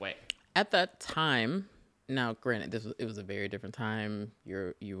positive way. At that time, now granted, it was a very different time.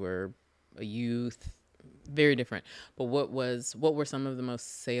 You were a youth, very different. But what were some of the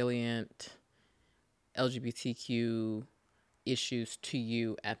most salient LGBTQ issues to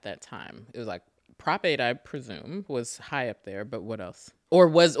you at that time? It was like Prop 8, I presume, was high up there, but what else? Or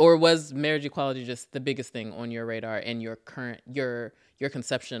was marriage equality just the biggest thing on your radar and your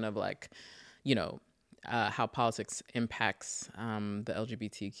conception of like, how politics impacts the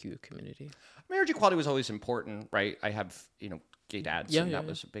LGBTQ community? Marriage equality was always important, right? I have, gay dads, and that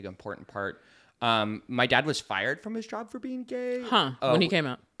was a big important part. My dad was fired from his job for being gay. When he came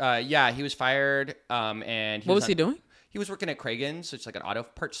out? Yeah, he was fired. And what was he doing? He was working at Craigan's, so it's like an auto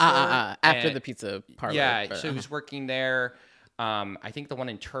parts store. After the pizza parlor. Yeah, so he was working there. I think the one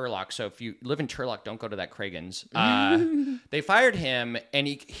in Turlock. So if you live in Turlock, don't go to that Craigan's. They fired him, and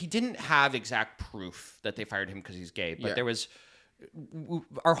he didn't have exact proof that they fired him because he's gay, but there was.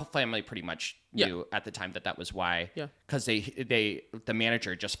 Our whole family pretty much knew at the time that was why. Yeah. Because the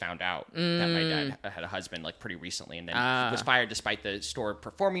manager just found out that my dad had a husband like pretty recently, and then was fired despite the store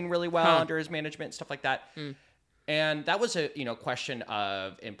performing really well under his management and stuff like that. And that was a question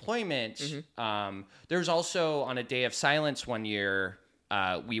of employment. There's also on a day of silence one year,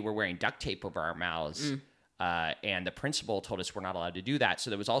 we were wearing duct tape over our mouths, and the principal told us we're not allowed to do that. So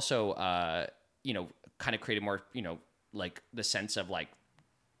there was also kind of created more like the sense of like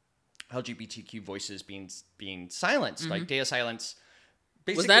LGBTQ voices being silenced, like day of silence.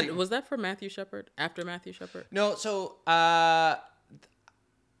 Basically, was that for Matthew Shepard? After Matthew Shepard? No, so I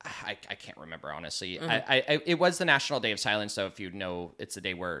can't remember honestly. It was the National Day of Silence, though. If you know, it's the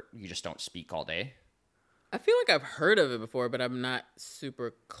day where you just don't speak all day. I feel like I've heard of it before, but I'm not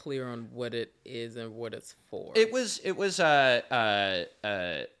super clear on what it is and what it's for. It was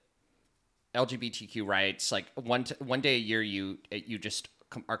LGBTQ rights, like one day a year, you just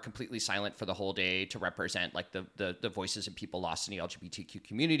are completely silent for the whole day to represent like the voices of people lost in the LGBTQ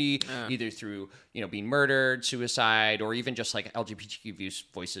community, either through being murdered, suicide, or even just like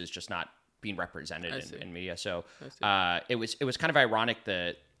LGBTQ voices just not being represented in media. So it was kind of ironic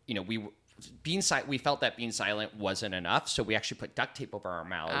that we felt that being silent wasn't enough, so we actually put duct tape over our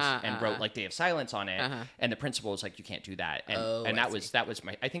mouths and wrote like Day of Silence on it. And the principal was like, "You can't do that." And that was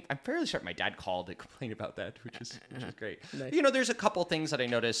my. I think I'm fairly certain my dad called to complain about that, which is great. Nice. There's a couple things that I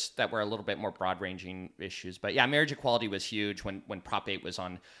noticed that were a little bit more broad ranging issues, but yeah, marriage equality was huge when Prop 8 was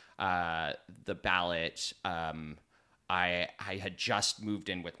on the ballot. I had just moved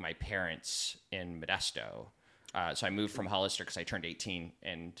in with my parents in Modesto. So I moved from Hollister because I turned 18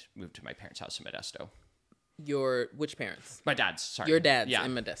 and moved to my parents' house in Modesto. Which parents? My dad's, sorry. Your dad's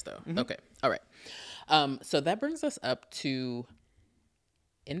in Modesto. Okay. All right. So that brings us up to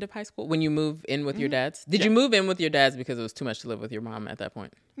end of high school when you move in with your dads. Did you move in with your dads because it was too much to live with your mom at that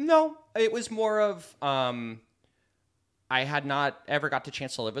point? No, it was more of, I had not ever got the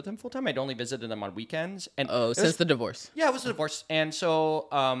chance to live with them full time. I'd only visited them on weekends. And since the divorce. Yeah, it was a divorce. And so,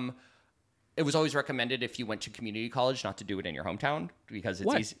 it was always recommended if you went to community college not to do it in your hometown because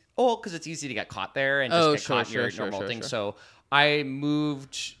it's easy. Oh, because it's easy to get caught there and just get caught in your normal thing. So I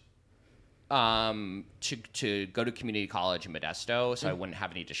moved to go to community college in Modesto, so I wouldn't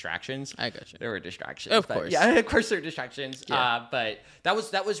have any distractions. I got you. There were distractions, of course. Yeah, of course there were distractions. Yeah. But that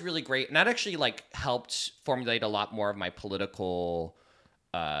was really great, and that actually like helped formulate a lot more of my political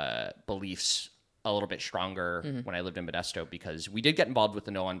beliefs a little bit stronger when I lived in Modesto, because we did get involved with the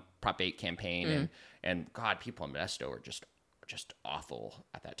No on Prop 8 campaign, and God, people in Modesto were just awful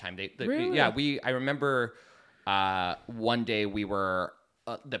at that time. Really? I remember one day we were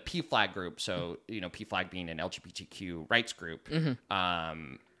the PFLAG group, so PFLAG being an LGBTQ rights group,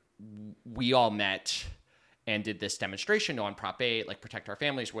 we all met and did this demonstration on Prop 8, like protect our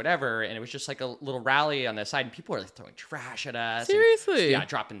families, whatever. And it was just like a little rally on the side, and people were like throwing trash at us. Seriously? And,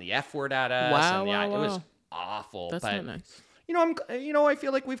 dropping the F word at us. Wow, and, it was awful. That's not nice. I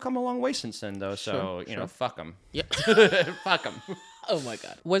feel like we've come a long way since then, though. So, sure. Fuck them. Yep. Fuck them. Oh my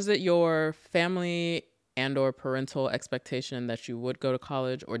God. Was it your family and or parental expectation that you would go to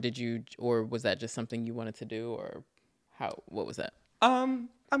college, or was that just something you wanted to do, or what was that?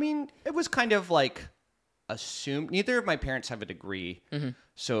 I mean, it was kind of like assumed. Neither of my parents have a degree.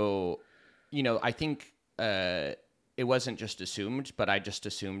 So, I think it wasn't just assumed, but I just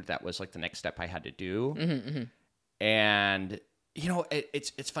assumed that was like the next step I had to do. And,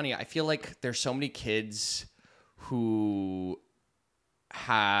 it's funny. I feel like there's so many kids who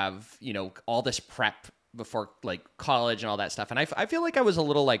have, all this prep before like college and all that stuff. And I feel like I was a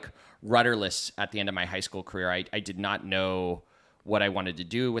little like rudderless at the end of my high school career. I did not know what I wanted to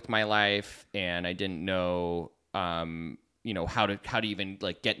do with my life, and I didn't know, how to even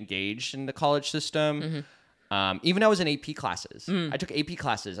like get engaged in the college system. Even I was in AP classes. I took AP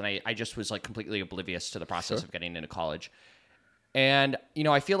classes, and I just was like completely oblivious to the process of getting into college. And,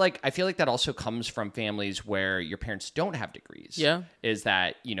 I feel like that also comes from families where your parents don't have degrees. Yeah. Is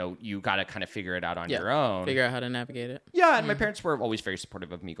that, you got to kind of figure it out on your own. Figure out how to navigate it. Yeah. And my parents were always very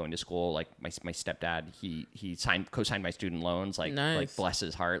supportive of me going to school. Like my stepdad, he co-signed my student loans, like, nice. Like bless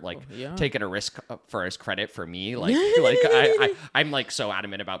his heart, like yeah. taking a risk for his credit for me. Like, I'm like so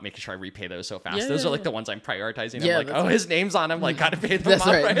adamant about making sure I repay those so fast. Those are like the ones I'm prioritizing. Yeah, I'm like, his name's on them. Like, got to pay them that's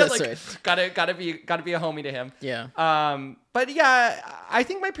off. Right. That's like, right. Gotta be a homie to him. Yeah. But yeah, I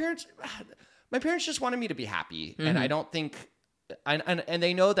think my parents just wanted me to be happy. And I don't think, and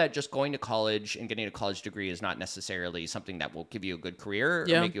they know that just going to college and getting a college degree is not necessarily something that will give you a good career or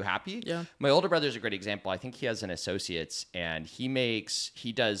make you happy. Yeah. My older brother is a great example. I think he has an associate's, and he works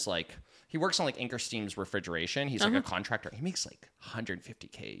on like Anchor Steam's refrigeration. He's like a contractor. He makes like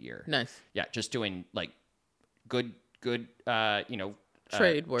 $150K a year. Nice. Yeah. Just doing like good, trade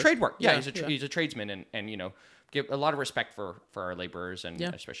work. Trade work. Yeah. He's a tradesman, and give a lot of respect for our laborers and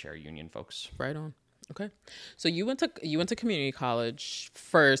especially our union folks. Right on. Okay. So you went to community college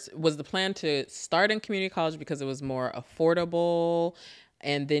first. Was the plan to start in community college because it was more affordable,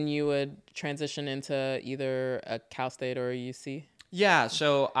 and then you would transition into either a Cal State or a UC? Yeah.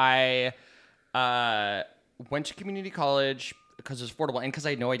 So I went to community college because it was affordable and because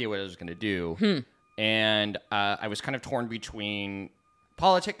I had no idea what I was going to do. And I was kind of torn between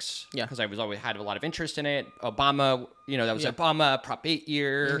politics, because I was always had a lot of interest in it. Obama, that was Obama Prop 8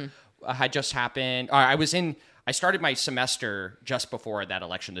 year had just happened. I started my semester just before that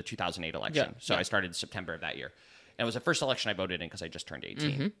election, the 2008 election. So I started in September of that year. And it was the first election I voted in because I just turned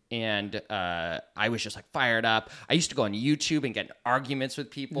 18. And I was just like fired up. I used to go on YouTube and get in arguments with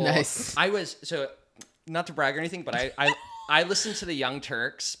people. Nice. Not to brag or anything, but I listened to the Young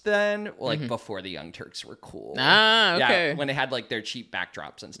Turks then, before the Young Turks were cool. Ah, okay. Yeah, when they had like their cheap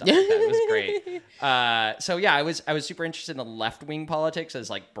backdrops and stuff like that. It was great. I was super interested in the left-wing politics as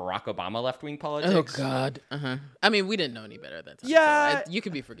like Barack Obama left-wing politics. Oh, God. I mean, we didn't know any better at that time. Yeah. So you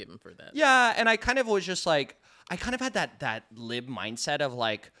could be forgiven for that. Yeah, and I kind of was just like, I kind of had that lib mindset of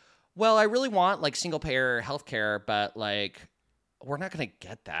like, well, I really want like single-payer healthcare, but like, we're not gonna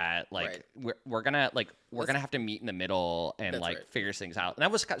get that. Like, we're gonna have to meet in the middle and figure things out. And that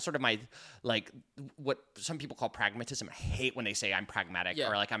was sort of my like what some people call pragmatism. I hate when they say I'm pragmatic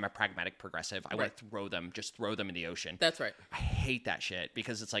or like I'm a pragmatic progressive. I want to throw them in the ocean. That's right. I hate that shit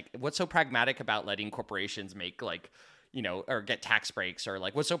because it's like, what's so pragmatic about letting corporations make like, or get tax breaks, or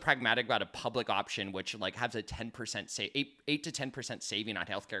like what's so pragmatic about a public option which like has a 10% 8 to 10% saving on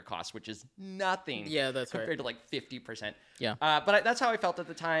healthcare costs, which is nothing. Yeah, that's compared to like 50%. Yeah. But that's how I felt at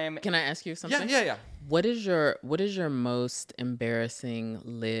the time. Can I ask you something? Yeah. What is your most embarrassing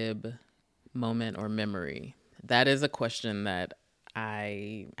lib moment or memory? That is a question that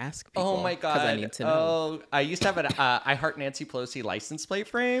I ask people. Oh my God. Because I need to know. Oh, I used to have an I Heart Nancy Pelosi license plate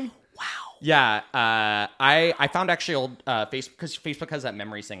frame. Wow. Yeah, I found actually old Facebook, because Facebook has that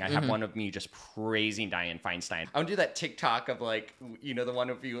memory thing. I have one of me just praising Dianne Feinstein. I would do that TikTok of like, the one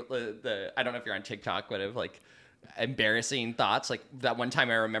of you, I don't know if you're on TikTok, but of like embarrassing thoughts. Like that one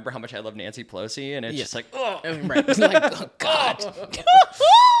time I remember how much I love Nancy Pelosi, and it's just like, oh, right. It's like, oh God.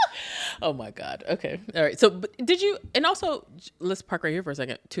 Oh my God. Okay. All right. So did you, and also let's park right here for a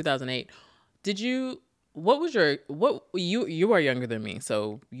second. 2008. Did you, you are younger than me.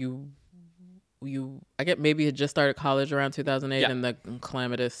 So you I get maybe had just started college around 2008 and the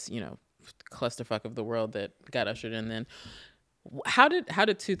calamitous, clusterfuck of the world that got ushered in then. How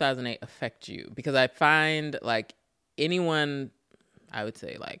did 2008 affect you? Because I find like anyone, I would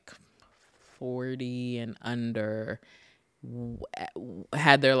say like 40 and under,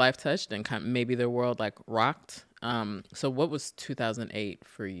 had their life touched and maybe their world like rocked. So what was 2008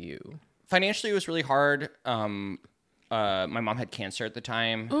 for you? Financially, it was really hard. My mom had cancer at the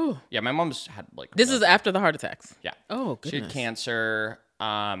time. Ooh. Yeah, my mom's had like... This is after the heart attacks? Yeah. Oh, goodness. She had cancer.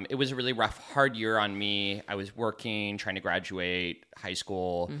 It was a really rough, hard year on me. I was working, trying to graduate high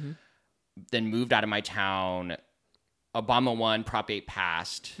school, then moved out of my town. Obama won, Prop 8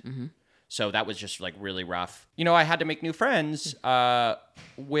 passed. So that was just like really rough. You know, I had to make new friends,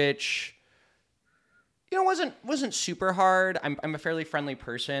 which, you know, wasn't super hard. I'm a fairly friendly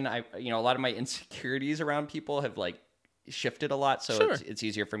person. A lot of my insecurities around people have like shifted a lot, so sure. it's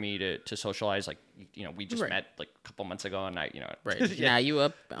easier for me to socialize. Like, you know, we just met like a couple months ago, and right. Now you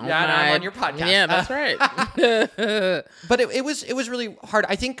up on I'm on your podcast. Yeah, that's right. But it was really hard.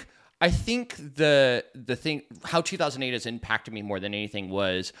 I think the thing, how 2008 has impacted me more than anything,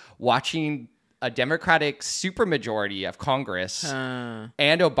 was watching a Democratic supermajority of Congress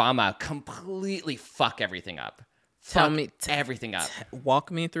and Obama completely fuck everything up. Tell me everything up.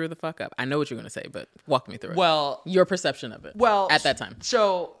 Walk me through the fuck up. I know what you're going to say, but walk me through it. Well, your perception of it. Well, at that time.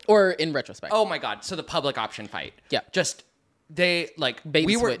 So, or in retrospect. Oh my God. So the public option fight. Yeah. Just they like bait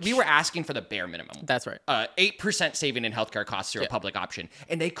we switch. were asking for the bare minimum. That's right. 8% saving in healthcare costs through a public option,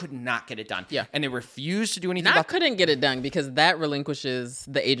 and they could not get it done. Yeah. And they refused to do anything. Couldn't get it done because that relinquishes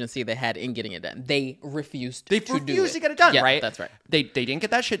the agency they had in getting it done. They refused to get it done. Yeah, right. That's right. They didn't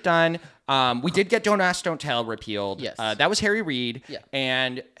get that shit done. We did get Don't Ask, Don't Tell repealed. Yes. That was Harry Reid. Yeah.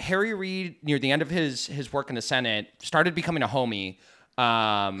 And Harry Reid, near the end of his work in the Senate, started becoming a homie.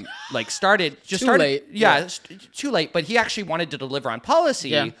 Too late. Yeah, too late. But he actually wanted to deliver on policy.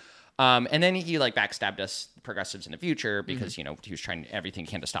 Yeah. And then he like backstabbed us progressives in the future because he was trying everything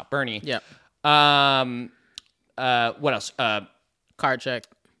he can to stop Bernie. Yeah. What else? Card check.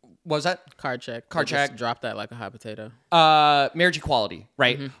 What was that? Card check. Just drop that like a hot potato. Marriage equality,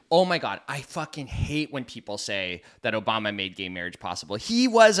 right? Oh my God. I fucking hate when people say that Obama made gay marriage possible. He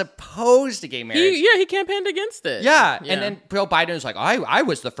was opposed to gay marriage. He campaigned against it. Yeah. And then Joe Biden was like, I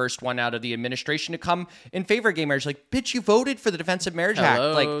was the first one out of the administration to come in favor of gay marriage. Like, bitch, you voted for the Defense of Marriage Act.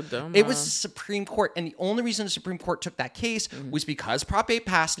 Like, it was the Supreme Court. And the only reason the Supreme Court took that case was because Prop 8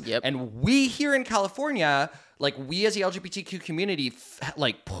 passed. Yep. And we here in California, like, we as the LGBTQ community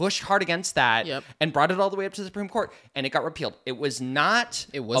pushed hard against that and brought it all the way up to the Supreme Court, and it got repealed. It was not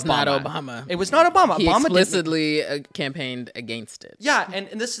Obama. It was not Obama. He Obama explicitly campaigned against it. Yeah,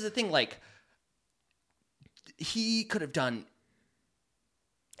 and this is the thing, like, he could have done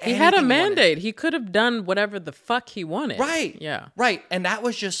He had a mandate. He could have done whatever the fuck he wanted. Right. Yeah. Right. And that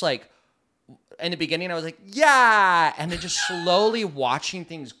was just like, in the beginning, I was like, yeah. And then just slowly watching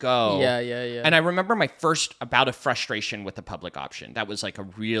things go. Yeah. And I remember my first bout of frustration with the public option. That was like a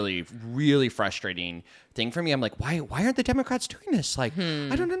really, really frustrating thing for me. I'm like, why aren't the Democrats doing this? Like,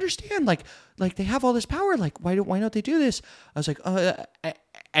 I don't understand. Like they have all this power. Like, why don't they do this? I was like,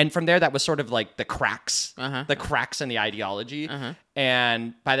 and from there, that was sort of like the cracks in the ideology.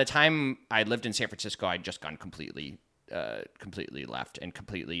 And by the time I lived in San Francisco, I'd just gone completely left and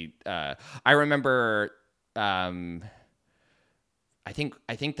completely. I remember. I think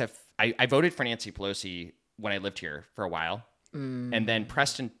that I voted for Nancy Pelosi when I lived here for a while, and then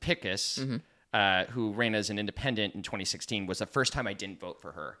Preston Pickus, who ran as an independent in 2016, was the first time I didn't vote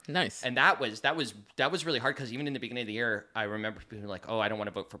for her. Nice. And that was really hard because even in the beginning of the year, I remember being like, "Oh, I don't want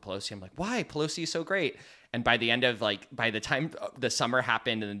to vote for Pelosi." I'm like, "Why? Pelosi is so great." And by the end of by the time the summer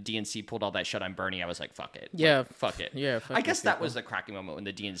happened and the DNC pulled all that shit on Bernie, I was like, "Fuck it." Yeah, fuck it. Yeah, fuck I guess that was the cracking moment when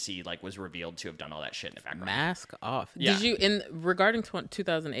the DNC was revealed to have done all that shit in the background. Mask off. Yeah. Did you regarding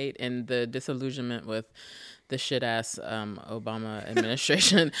 2008 and the disillusionment with the shit ass Obama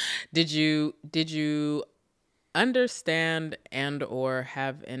administration? Did you understand and or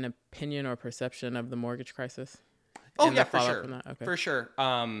have an opinion or perception of the mortgage crisis? Oh yeah, for sure. Okay. For sure.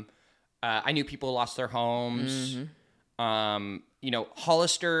 I knew people lost their homes.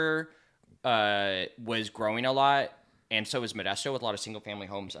 Hollister was growing a lot, and so was Modesto with a lot of single family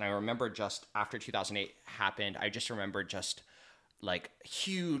homes. And I remember just after 2008 happened, I just remember just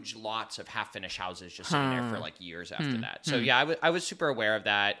huge lots of half finished houses just sitting there for years after that. So yeah, I was super aware of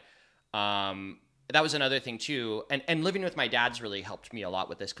that. That was another thing too. And living with my dad's really helped me a lot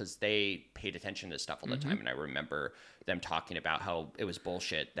with this because they paid attention to this stuff all the time. And I remember them talking about how it was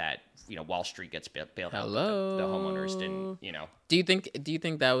bullshit that, Wall Street gets bailed out. The homeowners didn't, Do you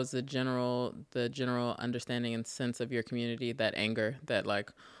think that was the general understanding and sense of your community, that anger that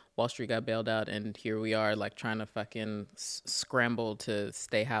Wall Street got bailed out, and here we are, like, trying to fucking scramble to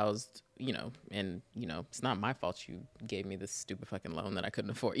stay housed, you know, and, you know, it's not my fault you gave me this stupid fucking loan that I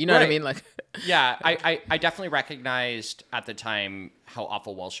couldn't afford. You know what I mean? Like, yeah, I definitely recognized at the time how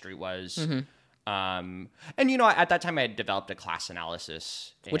awful Wall Street was. And, you know, at that time I had developed a class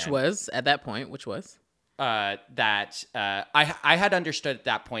analysis. Which was, at that point, that I had understood at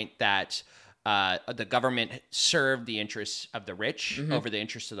that point that the government served the interests of the rich over the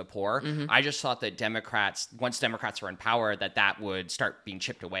interests of the poor. I just thought that once Democrats were in power, that would start being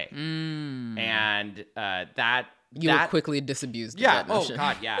chipped away. And that... You were quickly disabused of that notion. Oh,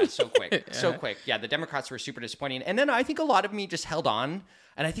 God, yeah, so quick. So quick. Yeah, the Democrats were super disappointing. And then I think a lot of me just held on.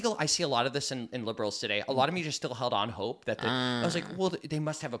 And I think I see a lot of this in liberals today. A lot of me just still held on hope that I was like, well, they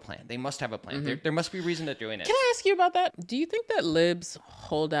must have a plan. They must have a plan. There must be a reason they're doing it. Can I ask you about that? Do you think that libs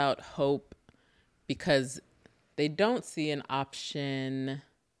hold out hope because they don't see an option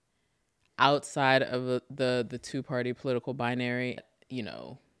outside of the two-party political binary? You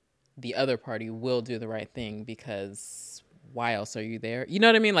know, the other party will do the right thing because why else are you there? You know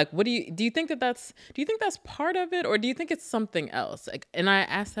what I mean? Like, what do you think that's part of it, or do you think it's something else? Like, and I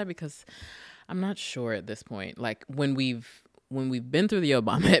ask that because I'm not sure at this point. Like, when we've been through the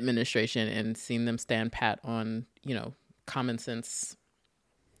Obama administration and seen them stand pat on, you know, common sense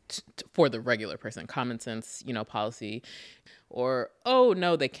for the regular person, common sense, you know, policy, or, oh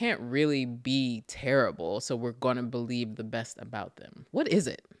no, they can't really be terrible, so we're going to believe the best about them. What is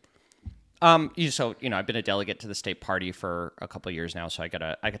it? So, you know, I've been a delegate to the state party for a couple of years now, so I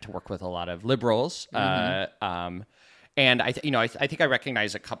get to work with a lot of liberals. And I think I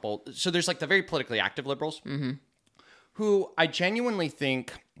recognize a couple. So there's like the very politically active liberals who I genuinely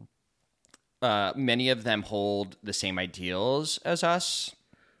think many of them hold the same ideals as us.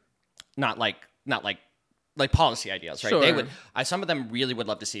 Not like policy ideals, right? Sure. They would. Some of them really would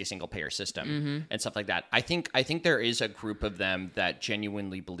love to see a single payer system and stuff like that. I think there is a group of them that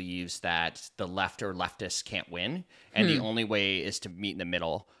genuinely believes that the left or leftists can't win, and the only way is to meet in the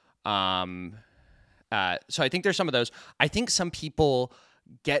middle. So I think there's some of those. I think some people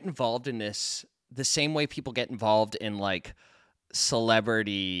get involved in this the same way people get involved in like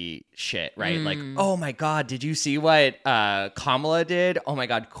celebrity shit, right? Like, oh my God, did you see what Kamala did? Oh my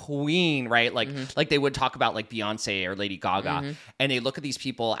God, Queen, right? Like, like they would talk about like Beyonce or Lady Gaga, and they look at these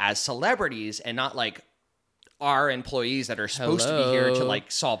people as celebrities and not like our employees that are supposed to be here to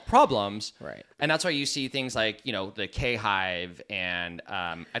like solve problems, right? And that's why you see things like, you know, the K-Hive, and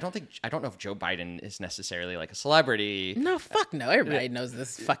I don't know if Joe Biden is necessarily like a celebrity. No, fuck no. Everybody knows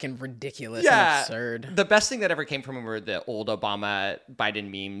this fucking ridiculous and absurd. The best thing that ever came from him were the old Obama Biden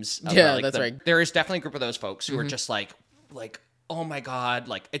memes. Yeah, like, that's right. There is definitely a group of those folks who are just like, oh my God,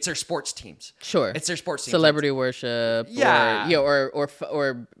 like it's their sports teams. Sure. It's their sports teams. Celebrity worship. Yeah.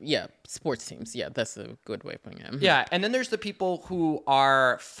 Or sports teams. Yeah, that's a good way of putting it. Yeah. And then there's the people who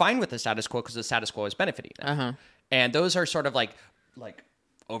are fine with the status quo because the status quo is benefiting them. And those are sort of like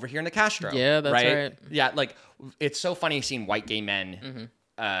over here in the Castro. Yeah, that's right. Yeah, like it's so funny seeing white gay men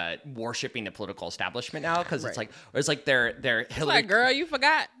worshipping the political establishment now, because it's like they're Hillary. Like, girl, you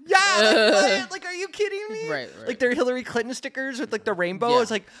forgot. Yeah, like are you kidding me? Right. Like they're Hillary Clinton stickers with like the rainbow. Yeah. I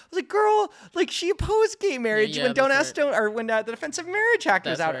was like, girl, like she opposed gay marriage when when the Defense of Marriage Act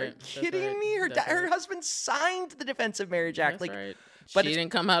was out. Are you kidding me? Her husband signed the Defense of Marriage Act. That's right. But she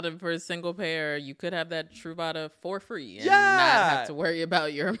didn't come out for a single payer. You could have that Truvada for free and not have to worry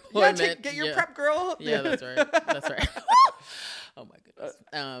about your employment. Yeah, get your prep, girl. Yeah, that's right. That's right. Oh my goodness.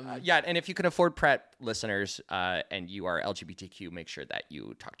 And if you can afford PrEP, listeners, and you are LGBTQ, make sure that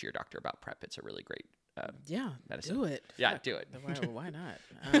you talk to your doctor about PrEP. It's a really great medicine. Do it. Yeah, do it. Why not?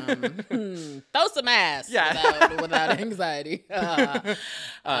 Throw some ass without anxiety. No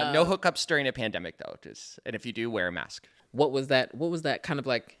hookups during a pandemic, though. And if you do, wear a mask. What was that kind of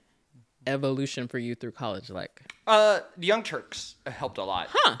like evolution for you through college like? The Young Turks helped a lot,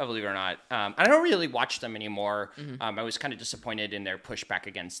 believe it or not. I don't really watch them anymore. I was kind of disappointed in their pushback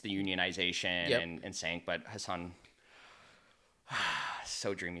against the unionization and saying, but Hassan,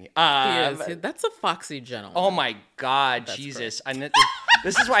 so dreamy. He is. That's a foxy gentleman. Oh my God, that's Jesus!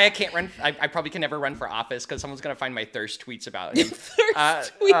 This is why I can't run. I probably can never run for office because someone's gonna find my thirst tweets about him.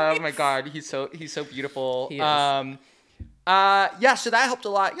 Tweets. Oh my God, he's so beautiful. He is. Yeah, so that helped a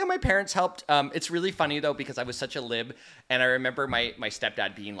lot. Yeah, my parents helped. It's really funny though, because I was such a lib, and I remember my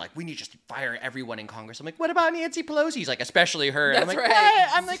stepdad being like, "We need to just fire everyone in Congress." I'm like, "What about Nancy Pelosi?" He's like, "Especially her." And I'm like, right. "What?"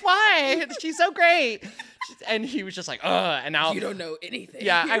 I'm like, "Why? She's so great." And he was just like, "Ugh." And now you don't know anything.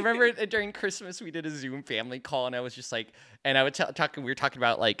 Yeah, I remember during Christmas we did a Zoom family call, and I was just like, and I would we were talking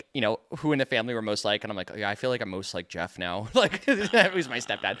about like, you know, who in the family we're most like, and I'm like, oh, yeah, I feel like I'm most like Jeff now. Like that was my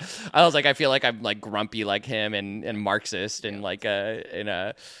stepdad. I was like, I feel like I'm like grumpy like him and Marxist and like I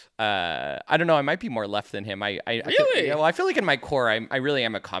don't know, I might be more left than him. Really? I feel like in my core I really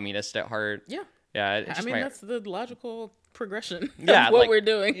am a communist at heart. Yeah. Yeah. I mean, that's the logical progression of what we're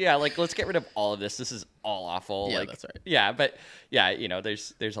doing. Yeah, like let's get rid of all of this. This is all awful. Yeah, like, that's right. Yeah, but yeah, you know,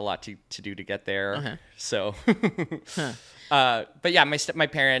 there's a lot to do to get there. Uh-huh. So, but yeah, my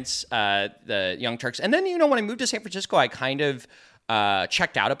parents, the Young Turks, and then, you know, when I moved to San Francisco, I kind of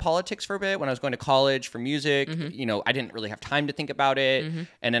checked out of politics for a bit when I was going to college for music. Mm-hmm. You know, I didn't really have time to think about it. Mm-hmm.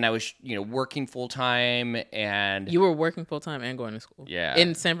 And then I was, you know, working full time. And you were working full time and going to school. Yeah.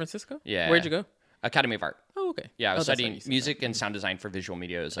 In San Francisco? Yeah. Where'd you go? Academy of Art. Oh, okay. Yeah, I was studying music and sound design for visual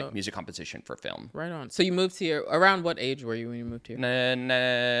media. It was like music composition for film. Right on. So you moved here, around what age were you when you moved here?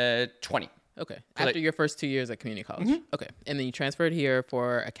 20. Okay. After your first 2 years at community college. Mm-hmm. Okay. And then you transferred here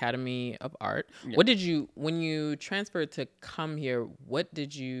for Academy of Art. Yeah. When you transferred to come here, what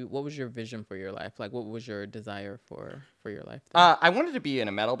was your vision for your life? Like, what was your desire for your life? I wanted to be in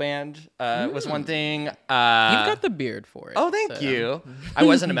a metal band, was one thing. You've got the beard for it. Oh, thank you. I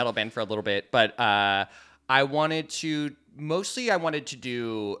was in a metal band for a little bit, but I wanted to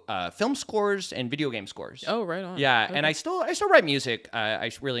do film scores and video game scores. Oh, right on. Yeah, okay. And I still write music.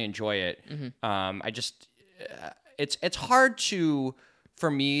 I really enjoy it. Mm-hmm. It's hard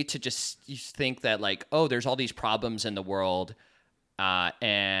for me to just think that like, oh, there's all these problems in the world,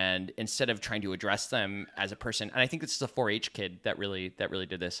 and instead of trying to address them as a person, and I think this is a 4-H kid that really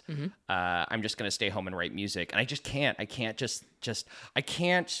did this. Mm-hmm. I'm just gonna stay home and write music, and I just can't. I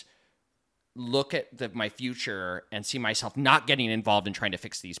can't look at my future and see myself not getting involved in trying to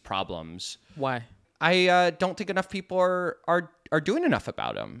fix these problems. Why? I don't think enough people are doing enough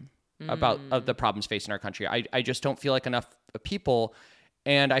about them, about the problems facing our country. I just don't feel like enough people,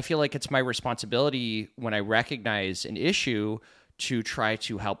 and I feel like it's my responsibility when I recognize an issue to try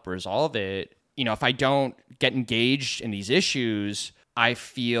to help resolve it. You know, if I don't get engaged in these issues, I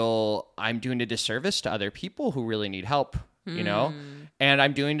feel I'm doing a disservice to other people who really need help. You know, and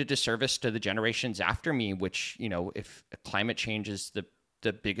I'm doing a disservice to the generations after me, which, you know, if climate change is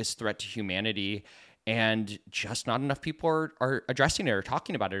the biggest threat to humanity and just not enough people are addressing it or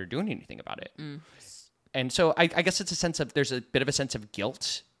talking about it or doing anything about it. And so I guess there's a bit of a sense of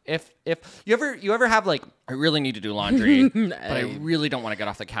guilt. If you ever have like, I really need to do laundry, but I really don't want to get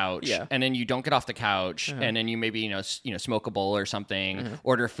off the couch. Yeah. And then you don't get off the couch, and then you maybe, smoke a bowl or something,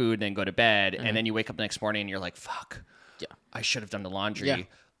 order food, then go to bed. And then you wake up the next morning and you're like, fuck. Yeah, I should have done the laundry. Yeah.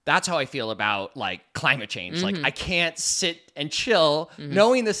 That's how I feel about like climate change. Like I can't sit and chill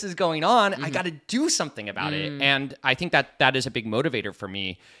knowing this is going on. I got to do something about it. And I think that is a big motivator for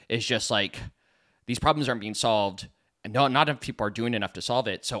me, is just like, these problems aren't being solved and not enough people are doing enough to solve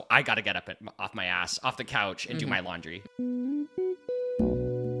it. So I got to get up off my ass, off the couch, and do my laundry.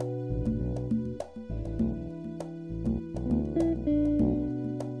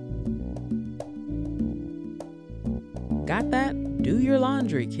 Got that? Do your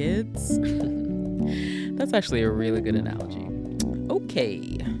laundry, kids. That's actually a really good analogy.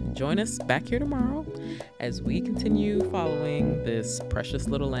 Okay, join us back here tomorrow as we continue following this precious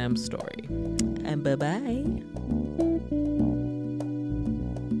little lamb story. And bye-bye.